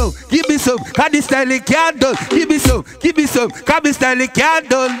 Give me some, cause this style it can't done. Give me some, cause this style it can't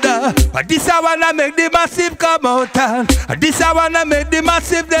done. This I wanna make the massive come out and this I wanna make the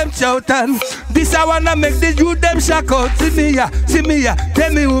massive them shout and this I wanna make the youth them shock out. See me ya,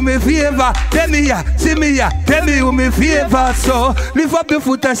 tell me who me favor. Tell me ya, see me ya, tell me who me favor. So lift up your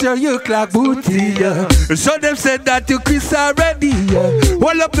foot and show you clock booty. Show them say that you Chris already.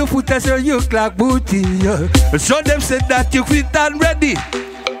 Hold up your foot and show you clock booty. Show them say that you fit and ready.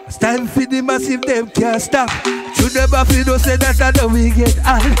 It's time for the massive, them can't stop. Should never feel no say that I know we get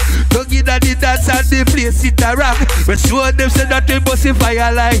on. Don't give that the dance and the place it a rock. But show them say that we must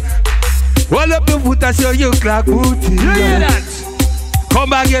fire like. Hold up your foot and show you clock booty. You hear that?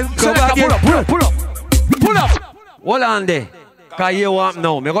 Come again. Pull up. Hold on there. Because you want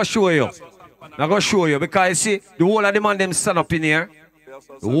now, I'm going to show you. Because you see, the whole of them and them stand up in here.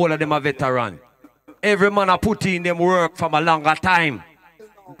 The whole of them are veteran. Every man a put in them work from a longer time.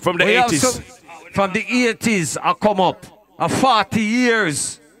 From the 80s. From the 80s I come up. 40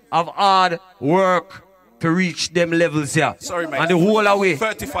 years of hard work to reach them levels here. Sorry, mate. And the whole away.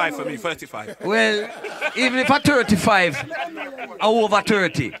 35 for me, 35. Well, even if I'm 35, I'm over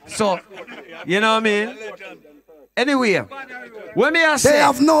 30. So, you know what I mean? Anyway, when me I say... They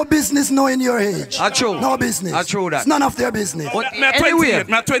have no business knowing your age. I true. No business. I true that. It's none of their business. But anyway.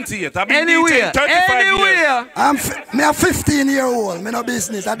 I'm 28. I've been DJing 35 years. I'm a 15-year-old. Me no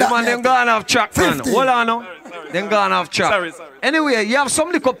business. The man, them gone off track, man. Hold on now. Them gone off track. Sorry. Anyway, you have some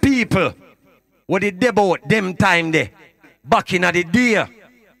little people what they about them time there. Back in the day.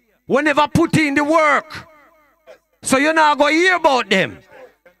 We never put in the work. So you're not going to hear about them.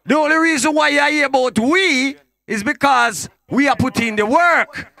 The only reason why you hear about we is because we are putting the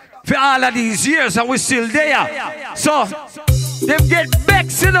work for all of these years and we're still there. So, them get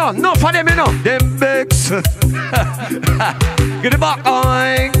vexed, you know. No for them, you know. Them vexed. Get it back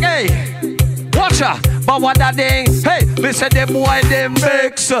on. Hey, watch her. But what that thing? Hey, me say them boy, them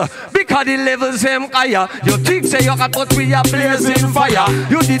vexed. Because the levels them higher. You think say you got but we are blazing fire.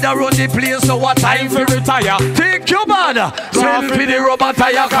 You did a run the place, so what time for retire? Think you bad. Send for the rubber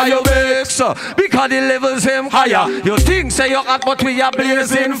tire, cause you vexed. Because the levels them higher. You think say you got but we are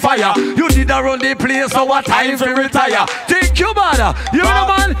blazing fire. You did a run the place, so what time for retire? Think you bad. You know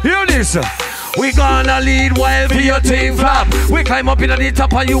man, hear this. We gonna lead while for your team flap. We climb up in the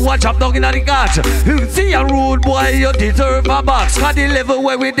top and you watch up down in the catch. You see a rude boy, you deserve a box. Cause the level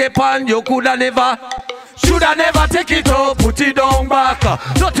where we depend, you coulda never. Shoulda never take it up, put it down back.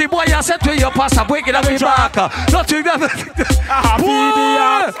 Dirty boy, you said to your pastor, break it up in back. Dirty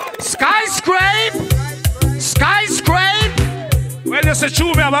Skyscrape. Well, you say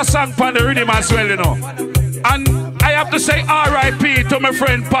true, me have a song on the rhythm as well, you know. And I have to say R.I.P. to my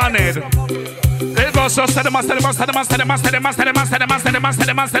friend Panhead. It goes so steady man. How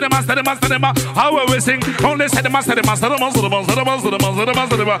we sing, only steady man. I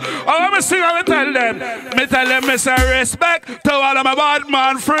want to sing and tell them. Me tell them, me say respect to all of my bad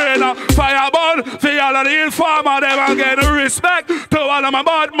man friend. Fireball, for all of the informer, them again. Respect to all of my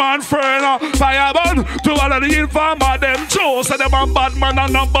bad man friend. Fireball, to all of the informer, them too. Say them a bad man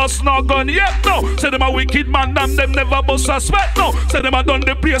and no bust no gun yet, no. Say them a wicked man and them never bust a sweat, no. Say them a done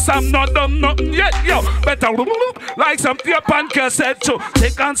the place, I'm not done nothing yet, yo. Better like some tape and cassette too.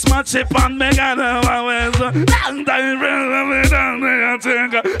 Take and smash it and make a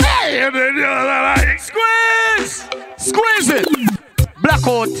Squeeze it.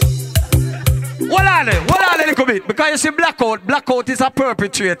 Blackout. What are they a little bit? Because you see Blackout is a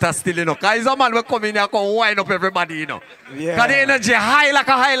perpetrator still, you know. Because he's a man who come in here and come wind up everybody, you know. Yeah. Because the energy high like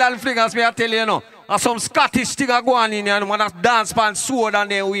a Highland fling, as me I tell you, know. And some Scottish thing are going in here and want to dance pan sword and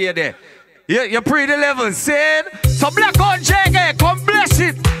then way there. You pretty level, see? So Blackout JG, come bless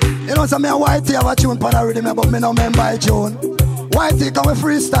it. You know, so me and Whitey have a tune pan already, but me no member June. Whitey, can we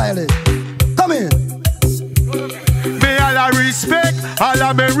freestyle it? Come in. Me a all I respect, all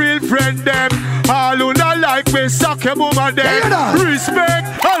of me real friend them. All who not like me, suck your mama them.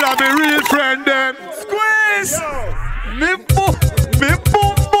 Respect, all of me real friend them. Squeeze! Me boom.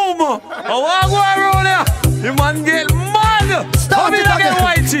 I want to go around here. The man get mad. Start it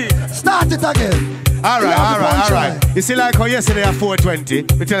again. Start it again. All right. You see, like how yesterday at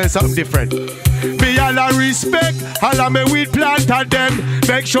 4:20, we tell you something different. Me all a respect, all of me weed planter them.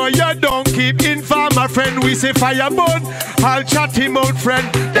 Make sure you don't keep informer friend. We say fire burn, I'll chat him out friend.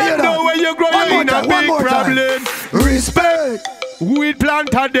 They know where you grow, you in a big problem. Respect. Weed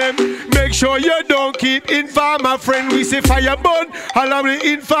planter them. Make sure you don't keep informer friend. We say fire burn, all of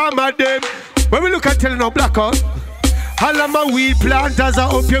me informer them. When we look at telling no blackout. All of my weed planters, I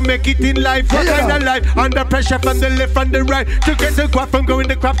hope you make it in life. What kind of life? Under pressure from the left and the right. To get the crop from going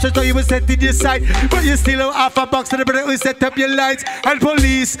the crop, so you will set it aside. But you still have half a box to the brother who set up your lights. And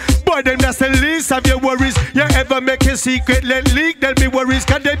police, boy, them that's the least of your worries. You ever make a secret, let leak, there'll be worries.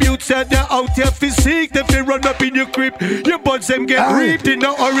 Can them youth said they're out here for seek, them they run up in your crib. Your buds them get reaped in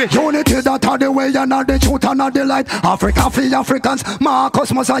no hurry. Unity that are the way and not the truth and not the light. Africa for Africans,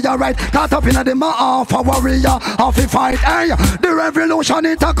 Marcus Messiah right. Got up in the half a warrior, half a fight. Hey, the revolution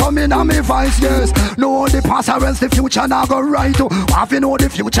it a coming on me vice, yes. Know the past or else the future not go right to. Have you know the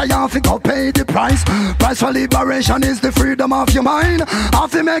future, you have to go pay the price. Price for liberation is the freedom of your mind.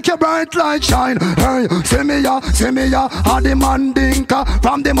 Have to make your bright light shine. Hey, see me ya, a the Mandinka.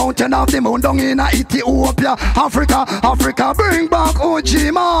 From the mountain of the moon down in Ethiopia. Africa, bring back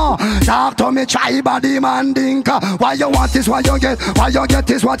Ojima. Talk to me tribe of the Mandinka. Why you want is what you get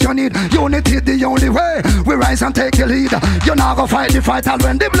is what you need. Unity the only way. We rise and take the lead. You not go fight the fight and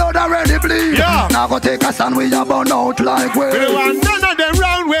when the blood already bleed. Yeah. Now go take a stand, we are burn out like way. We want none of them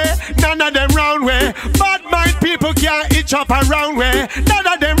round way. Bad mind people can't itch up around way. None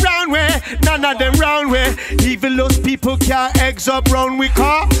of them round way. Evil those people can't eggs up round we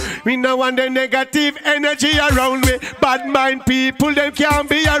car. We no want the negative energy around me. Bad mind people them can't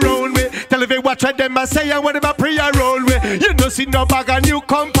be around me. Tell me watch what them a say and whatever pray around me. You no see no bag a new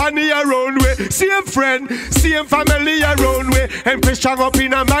company around me. Same friend, same family around me. And press strong up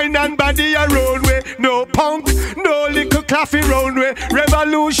in a mind and body around me. No punk, no little coffee around me.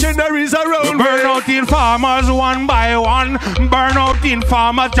 Revolutionaries around me. Burn out in farmers one by one. Burn out in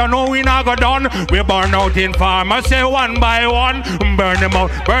farmers, you know we not go done. We burn out in farmers, say one by one. Burn them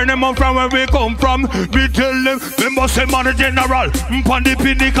out from where we come from. We tell them, we must say man general. Upon the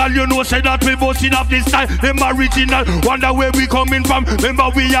pinnacle, you know say that we busting up this time. Them original, wonder where we coming from. Remember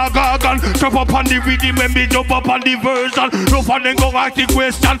we are gargan. Drop up on the rhythm when we jump up on the version. No fun then go ask the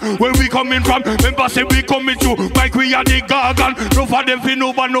question, where we coming from. Remember say we coming through, like we are the gargan. No for them fi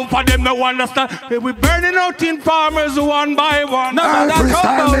know, but no for them no understand. We burning out in farmers one by one.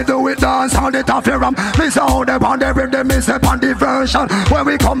 Freestyle me do it dance on the top ram. Me say how they on the rhythm, me say on the version. When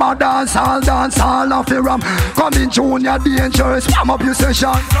we come and dance all off the ram. Come in junior dangerous, warm up your session.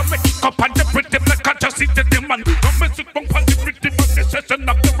 Up on the rhythm, like I just see the demand. Don't mess it on the rhythm, the session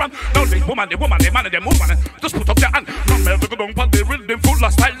of the ram. Now the woman, the man, the woman, just put up their hand. No me look on the rhythm, full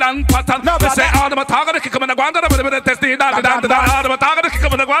of style and pattern. They say all the matter, they kick them in the ground, they test it. All the matter, they kick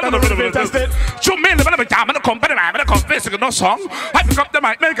them in the ground, they test it. Show me the better time, and the company, I'm going to confess no song. I pick up the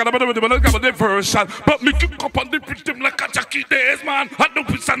mic, make a the version, but me kick up on the rhythm like a Jackie days, man. I don't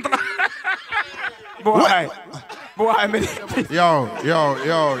put Sandra. Boy, man. Yo,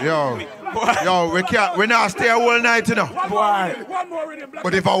 we not stay all night, you know. Boy.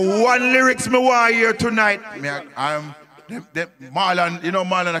 But if I one lyrics me want here tonight, Marlon, you know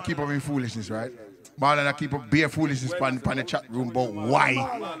Marlon I keep up in foolishness, right? Marlon I keep up bare foolishness on the chat room about why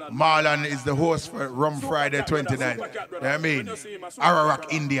Marlon is the host for Rum Friday 29. You know what I mean?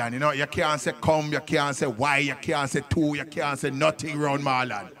 Ararak Indian, you know, you can't say come, you can't say why, you can't say two, you can't say nothing around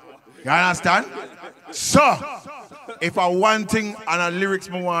Marlon. You understand? So, if I one thing and a lyrics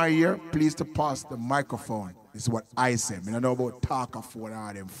me want here, please to pass the microphone. This is what I say. I don't know about talkaphone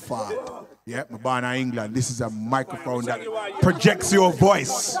or them fart. Yeah, I'm born in England. This is a microphone that projects your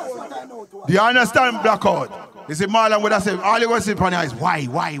voice. Do you understand, Blackout? You see, Marlon would have said, all you want to say upon is why,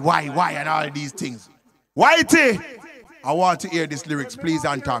 and all these things. Whitey, I want to hear these lyrics, please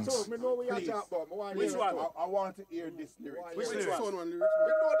and thanks. Which one? I want to hear this lyrics. Which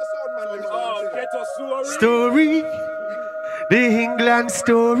Story, the England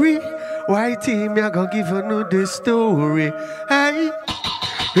story. Whitey, me I gonna give you the story. Hey,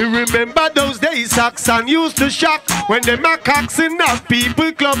 We remember those days Saxon used to shock when the macaques in that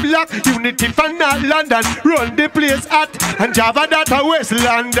people club lock. Unity for not London, run the place hot. And Java that a West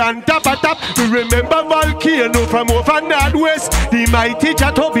London, top a top. We remember Volcano from over Northwest. The mighty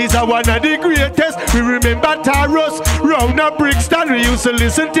Chatop is one of the greatest. We remember Taros, round a Brixton. We used to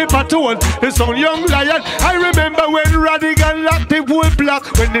listen to Patton, the song Young Lion. I remember when Radigan locked the wood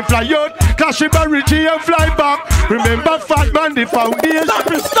block. When they fly out, clash with Richie and fly back. Remember Fat Man, the foundation.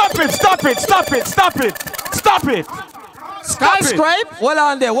 Stop it. Skyscrape? Well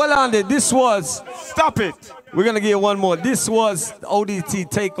on there. This was. Stop it. We're gonna give you one more. This was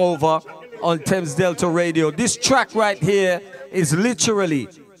ODT Takeover on Thames Delta Radio. This track right here is literally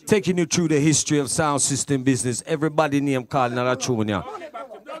taking you through the history of sound system business. Everybody name called Narachunia.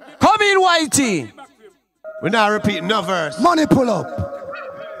 Come in, Whitey. We're not repeating no verse. Money pull up.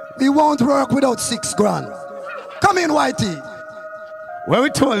 We won't work without $6 grand. Come in, Whitey. When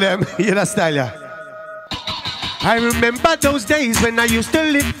we told them, you know, style, yeah. I remember those days when I used to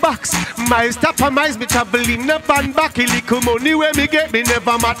live box. Miles top of miles, me traveling up and back. A little money where me get, me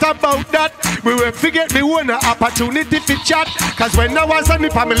never matter about that. We won't forget me one opportunity to chat. Cause when I was on the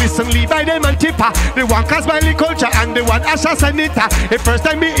family, listen, Levi, them and Tipper. The one cause Smiley Culture and the one Asha Sanita. The first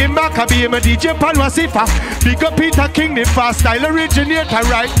time me in Maca, be a DJ Pan Wasifa. Big up Peter King, the fast style originator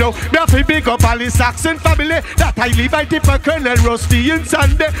right now. Me have to big up all the Saxon family. That I Levi, Tipper, Colonel Rusty and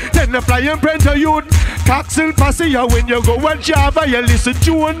Sunday. Then the flying Prenter Youth. Caxel Passia, when you go on Java, you listen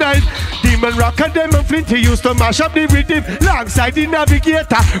to a night. Demon Rocker, them and Flinty used to mash up the rhythm alongside the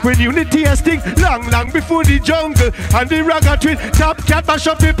Navigator. When Unity has sting, long before the jungle. And the Ragga Twin, Top Cat mash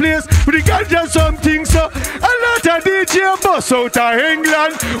up the place. With the ganja something, so a lot of DJ bus out of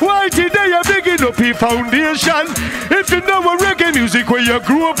England. Why today you're bigging up the foundation? If you know a reggae music where you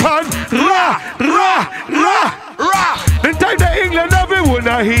grew up on, ra. The time that England everyone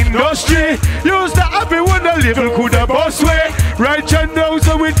a industry. Used to everyone a little could a bus way. Right you know,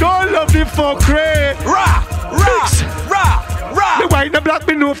 so we don't love the fuckery. Ra. The white and black,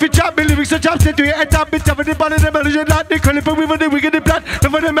 me know if you chop me lyrics, so chop say to you, head up, bit of the body, the manager, not the color, but we for the wicked, the plot. The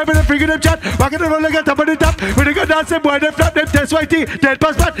for them, every the freaking them chat. Back in the roll, like a top of the top. When they go dance, them boy, they flap, them test whitey, dead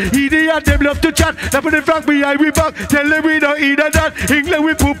pass pat. Idiot, them love to chat. Now for the frank, we eye, we back. Tell them we don't eat that. England,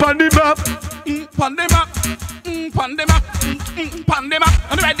 we poop on the map. On the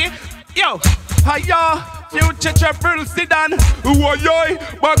map. Are you ready? Yo, hiya. Future Triple Sedan, woyoy,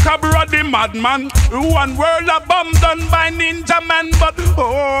 Bacabra the madman. One world of bomb done by Ninja Man, but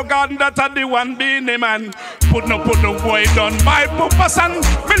oh God, that's the one being the man. Put no boy done by Papa San.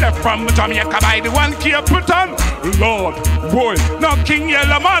 Me left from Jamaica by the one Cape Town. Lord, boy, no King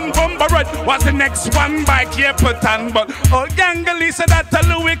Yellow Man, Bumba Red was the next one by Cape Town. But old Gangali said that a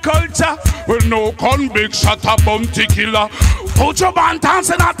Louis culture. Well, no convict shot a bounty killer. Put your bantan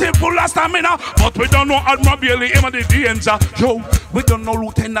say that they full of stamina, but we don't know Admirably, him and the danger. Yo, we don't know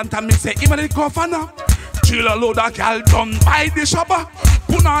Lieutenant and me say him and the governor. Chill a load of gal done by the shopper.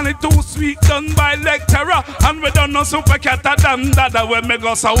 Put on it too sweet done by lecturer. And we don't know super cat than that when me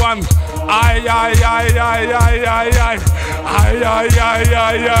go so one. Aye.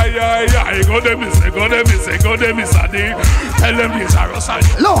 Go them miss tell them this are us.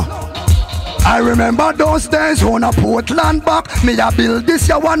 Look. I remember those days on a Portland back. Me a build this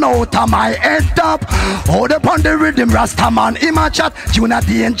ya one out of my head top. Hold up on the rhythm, Rastaman in my chat. You not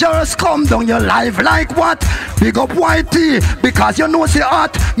dangerous, come down your life like what? Big up Whitey, because you know see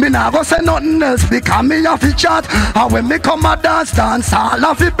hot. Me nah go say nothing else, because me have to chat. And when me come a dance, all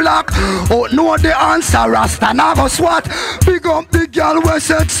of it black. Oh know the answer, Rasta nah go swat. Big up the girl where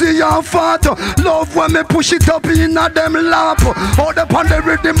sexy and fat. Love when me push it up in a them lap. Hold up on the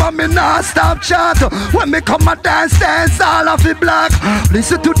rhythm and me nah stop chat. When me come a dance, all of it black.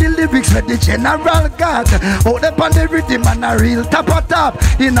 Listen to the lyrics where the general got. Hold up on the rhythm and a real top of top.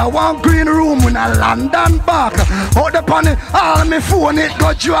 In a one green room in a London back. Hold up on it, all me phone it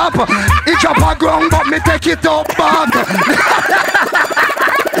go drop. It drop a ground but me take it up back.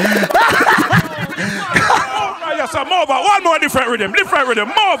 Yes, sir, move up. One more different rhythm.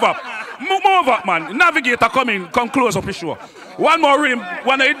 Move up, man. Navigator come close up his show. One more rhythm.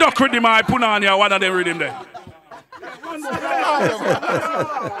 One of the duck rhythm I put on here, one of them rhythm there.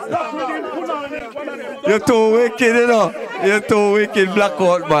 You're too wicked, you know. You're too wicked,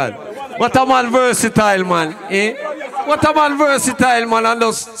 Blackout, man. What a man versatile, man. Eh? What a man versatile, man, on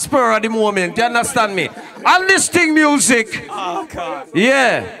the spur of the moment. You understand me? And this thing music.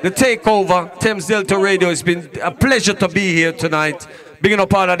 Yeah, the takeover. Thames Delta Radio. It's been a pleasure to be here tonight. Bigging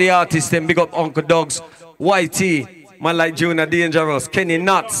up all of the artists and big up Uncle Dogs, YT, man like Junior Dangerous, Kenny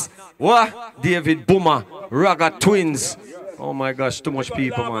Nuts, what? David Boomer, Ragga Twins, Oh my gosh, too much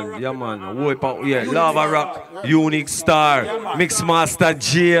people, man. Yeah, man. Wipe out. Yeah, Lava Rock, Unique Star, Mixmaster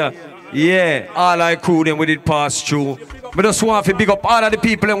J. Yeah, all I crew them we did pass through. But just want to big up all of the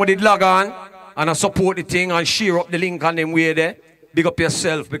people and we did log on and I support the thing and share up the link on them way there. Big up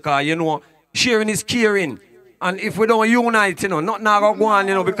yourself because you know sharing is caring. And if we don't unite, you know, nothing gonna go on,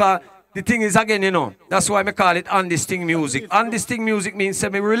 you know, because the thing is again, you know, that's why I call it On This Thing Music. On This Thing Music means say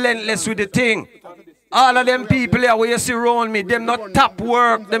me relentless with the thing. All of them people here where you see around me, them not top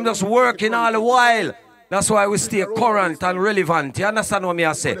work, them just working all the while. That's why we stay current and relevant. You understand what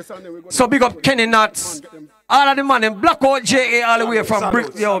I say? So big up Kenny Nuts. All of the man them Blackout J.A. all the way from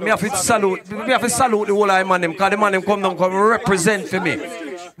Brick. Yo, me have to salute the whole of man them, because the man them come down come represent for me.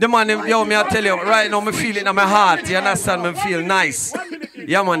 The man them, yo, me I tell you, right now me feel it in my heart. You understand? Me feel nice.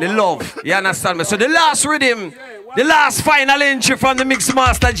 Yeah man, the love. You understand me? So the last rhythm, the last final entry from the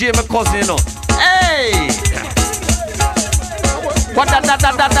Mixmaster J, my cousin, you know. Hey! What da da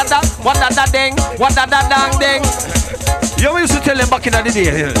da da da da? What da da ding? What da da dang ding? You used to tell them back in the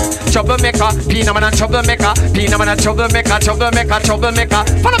day, troublemaker, peanut man and troublemaker, peanut man and troublemaker, troublemaker, troublemaker.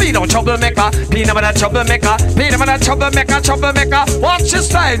 Follow me now, troublemaker, peanut man and troublemaker, peanut man and troublemaker, troublemaker. Watch your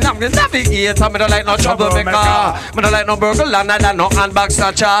style, now navigate. I don't like no troublemaker. I don't like no burgle and I don't no handbag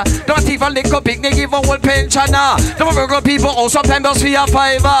snatcher. Don't even lick up picnic, give a whole pensioner. Don't burgle people, oh sometimes they'll see a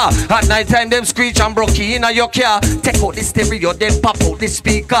fiver. At night time them screech and broke in your car. Take out the stereo, then pop out the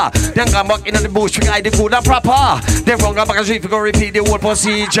speaker. Then come back in the bush, we hide the good and proper. Then wrong up. Because if you go repeat the whole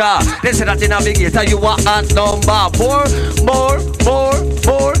procedure, they say that the navigator you are at number. More.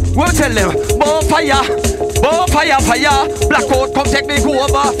 We'll tell them, more fire, fire. Blackout, come take me go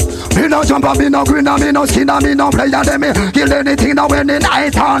over. Me no jump and me no green and me no skin and me no play and me kill anything that when the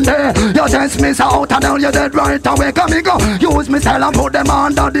night and day. You just miss out and now you dead right away. Come and go, use me style and put them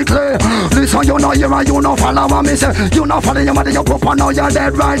under the clay. Listen, you know here and you know follow what me say. You know follow your mother, you pop and now you're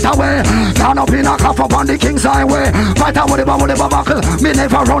dead right away. Down up in a calf up on the King's Highway. Fight out with the buckle, me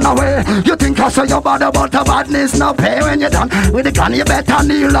never run away. You think I saw your body but the badness no pay. When you're done with the gun you better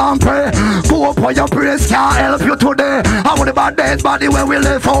kneel and pray. Go up for your praise can't help you today. I want the bad dead body when we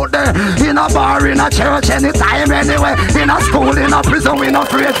live out there. In a bar, in a church, anytime, anywhere. In a school, in a prison, we not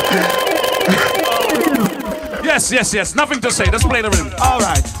afraid. Yes. Nothing to say. Let's play the rhythm. All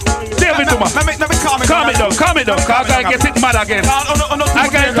right. David Duma. Let me calm it down. Calm it down. I gotta get it mad again. I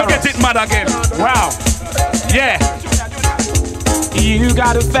gotta get it mad again. Wow. Yeah. You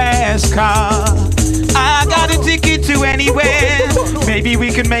got a fast car. I got a ticket to anywhere. Maybe we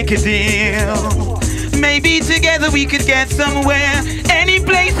can make a deal. Maybe together we could get somewhere. Any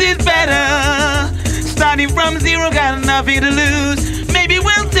place is better. Starting from zero, got nothing to lose. Maybe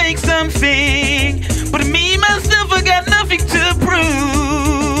we'll take something. But me, myself, I got nothing to prove.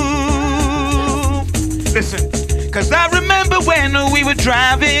 Listen, cause I remember when we were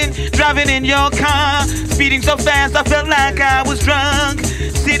driving in your car. Speeding so fast, I felt like I was drunk.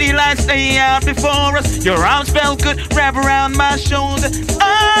 City lights lay out before us. Your arms felt good, wrap around my shoulder.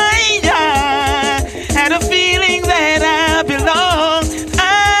 I had a feeling that I belonged.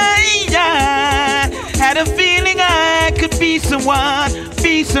 I had a feeling I could be someone.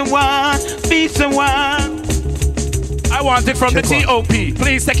 I want it from the T.O.P.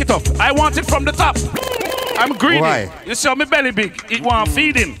 Please take it up. I want it from the top. I'm greedy. Why? You show me belly big. It want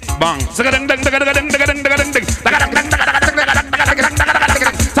feeding. Bang.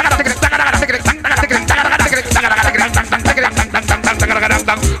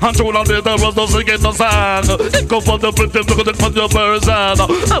 Until on the was the singing the song. Go for the pretty look at the person.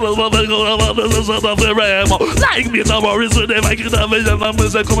 I will go about the son of the ram. Like me, the worries with them. I can have it. I'm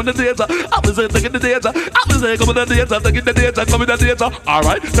saying, come in the theater. I'm saying, taking the theater. I'm saying, come in the theater. Taking the theater. Come in the theater. All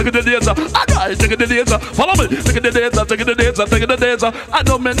right, taking the theater. All right, taking the theater. Follow me. Taking the theater. Taking the theater. Taking the theater. I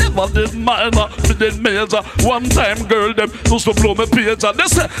don't mean never did mine. Did major. One time, girl, them used to blow me pizza. They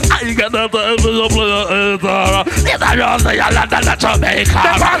say, I got that to play it. It's a real thing. I love that Jamaica.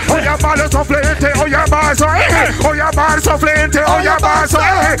 Oh your ball so flinty, oh your ball so eh. Oh your ball so flinty, oh your ball so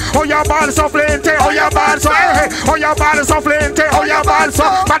eh. Oh your ball so flinty, oh your ball so eh. Oh your ball so flinty, oh your ball so.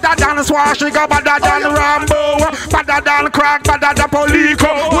 Better than Swashiga, better than Rambo, better than Crack, better than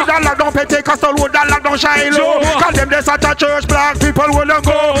Polico. Would a lot don't Pentecostal, would a lot don't Shiloh. Call them this at a church, black people wouldn't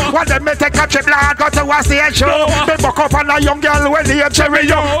go. When them may take a trip, lad, go to a stage show. They buck up on a young girl when they have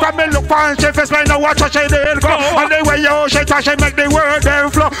cherry yo. From me look for she face, me know what she did go. And the way you she make the word them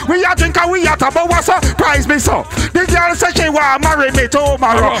flow. We a drink and we a talk, but what surprise me so? The girl say she want marry me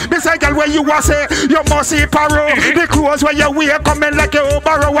tomorrow. Me say girl where you want say you must see paro. The clothes where you wear coming like you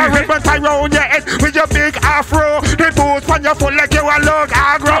borrow. A ribbon tie round your head with your big afro. The boots on your foot like you a lug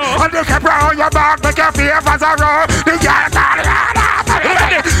agro. And the cap round your back make your face as a row. The girl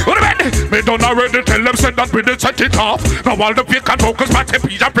Me done already tell them said that we did set it off. Now all the fake and focus my tapes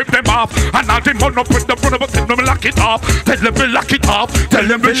and rip them off. And all the money up with the brother, but tell them lock it off. Tell them we lock it off. Tell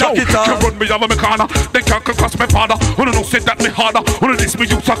them we lock it off. You run me over my corner. They can't cross my father. Who don't say that me harder. Who don't this me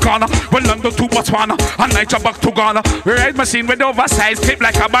use a corner. When London to Botswana. And night back to Ghana. We ride machine with oversized clip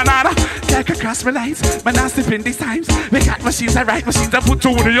like a banana. Take across my lines. My nasty pin these times. We got machines that write machines that put two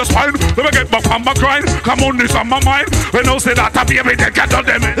in your spine. Let me get back on my grind. Come on, this on my mind. When I say that I be able to get on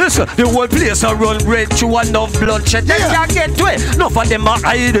them. Listen, the whole place a run red through enough bloodshed. They can't get to it. Enough of them are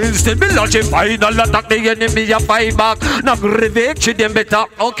hiding. Still be lodging final attack. The enemy a fight back. Not victory them better.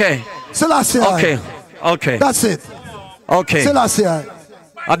 Okay. Selassie. Okay. That's it. Okay. Selassie.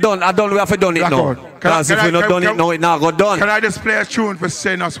 I don't. We have to done it now. Because if we not done it now, it not go done. Can I just play a tune for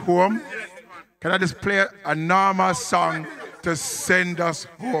send us home? Can I just play a normal song to send us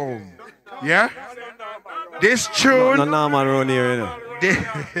home? Yeah? This tune. No normal around here, you know.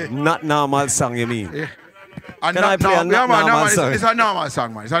 Not normal song, you mean? Yeah. Can I play a normal song? It's a normal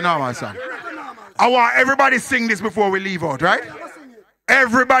song, man. It's a normal song. I want everybody to sing this before we leave out, right?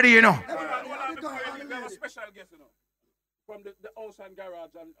 Everybody, you know. Special guest, you know. From the house and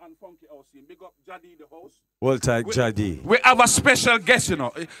garage and funky house scene. Big up Jadi the host. Well tight, Jadi. We have a special guest, you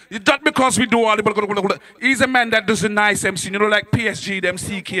know. It's not because we do all the... He's a man that does a nice MC, you know, like PSG, them,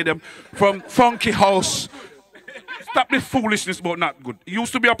 CK, them, from funky house. Stop the foolishness, but not good. He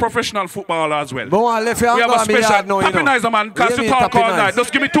used to be a professional footballer as well. We have a special... No, Tappinizer, man, because you talk all night.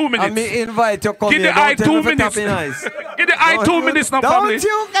 Just give me 2 minutes. And me invite you come give here. The eye 2 minutes. Give the eye 2 minutes now, family. Don't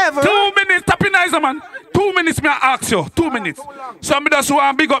you ever... 2 minutes, Tappinizer, man. 2 minutes, me I ask you. 2 minutes. So me just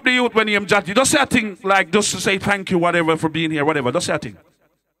want to big up the youth when you Jati. Just say a thing, like, just to say thank you, whatever, for being here, whatever. Just say a thing.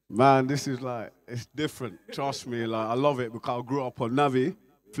 Man, this is like, it's different. Trust me, like, I love it because I grew up on Navi,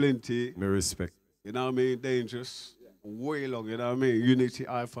 Flinty. Me respect. You know what I mean? Dangerous. Way long, you know what I mean? Unity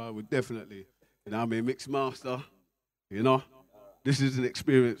I-5 would definitely, you know what I mean? Mixed Master, you know? This is an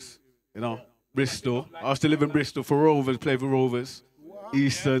experience, you know? Bristol. I used to live in Bristol for Rovers, play for Rovers.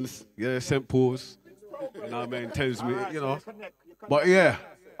 Easterns, yeah, St. Paul's. You know what I mean? Thamesmead, you know? But yeah,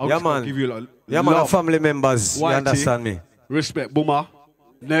 I'll just give you like man, family members, Whitey, you understand me? Respect, Boomer,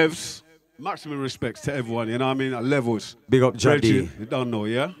 Nevs, maximum respect to everyone, you know what I mean? At levels. Big up Jadi. You don't know,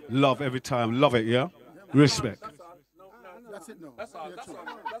 yeah? Love every time, love it, yeah? Respect. You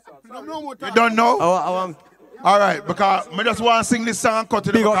don't know? All right, because I just want to sing this song and cut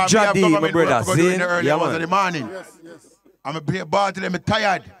it. Big up Jadi, my brother. In the early hours of the morning. I'm going to play a ball till I'm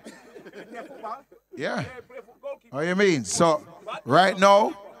tired. Yeah. What you mean? So, right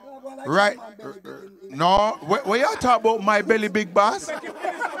now, no, where you talk about my belly big boss? Yo,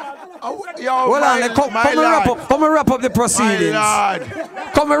 hold on, come and wrap up the proceedings.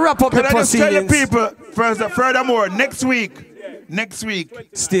 Come and wrap up the proceedings. Can I just tell the people, furthermore, next week,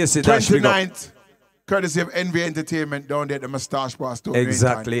 Stacey, 29th, courtesy of Envy Entertainment down there at the Moustache Bar Store.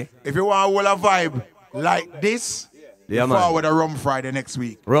 Exactly. If you want a vibe like this, forward a Rum Friday next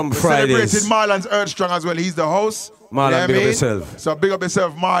week. Rum Fridays. Celebrated Marlon's Earth Strong as well. He's the host. Marlon, big up yourself. So big up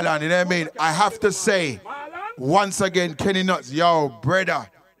yourself, Marlon. You know what I mean? I have to say, once again, Kenny Nuts, yo, brother,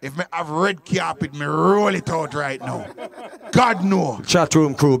 if me have red carpet, me roll it out right now. God no. Chat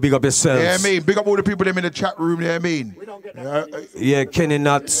room crew, big up yourselves. Yeah, I mean, big up all the people them in the chat room, you know what I mean? Yeah, Kenny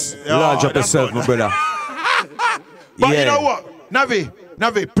Nuts, large up yourself, my brother. But you know what?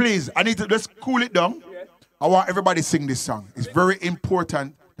 Navi, please, I need to just cool it down. I want everybody to sing this song. It's very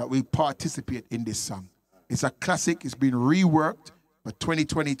important that we participate in this song. It's a classic. It's been reworked for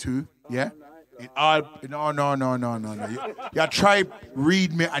 2022. Yeah? No. You try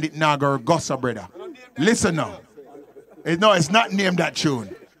read me and it now go gossa, brother. Listen now. No, it's not named that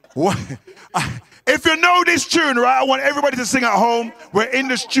tune. If you know this tune, right, I want everybody to sing at home. We're in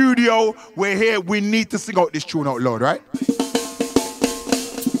the studio. We're here. We need to sing out this tune out loud, right?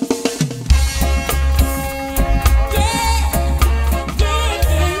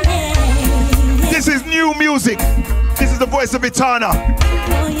 This is new music. This is the voice of Itana.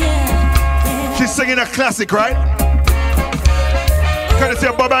 She's singing a classic, right? Courtesy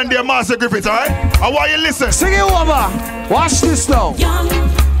of Bob Andy and Master Griffiths, all right? I want you to listen. Sing it, woman. Watch this now.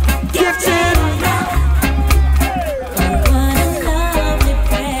 Gifted.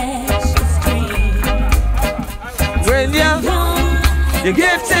 When you're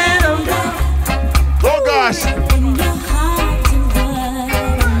gifted. Oh gosh.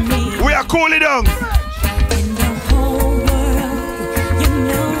 We are cooling down.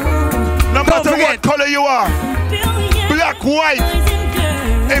 No matter what color you are, black, white,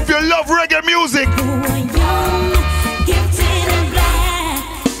 if you love reggae music,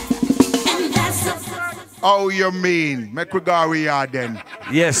 Oh, you mean? Make we go where you are then.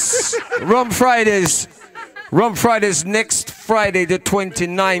 Yes. Rum Fridays. Rum Fridays next Friday, the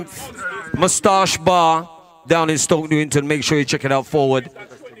 29th. Mustache Bar down in Stoke Newington. Make sure you check it out forward.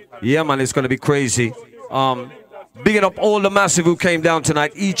 Yeah, man, it's going to be crazy. Bigging up all the massive who came down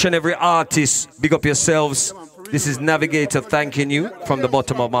tonight. Each and every artist. Big up yourselves. This is Navigator thanking you from the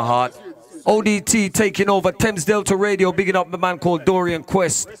bottom of my heart. ODT taking over Thames Delta Radio. Bigging up the man called Dorian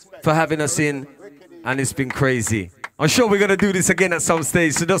Quest for having us in. And it's been crazy. I'm sure we're going to do this again at some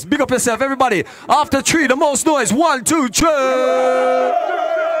stage. So just big up yourself, everybody. After 3, the most noise. 1, 2, 3.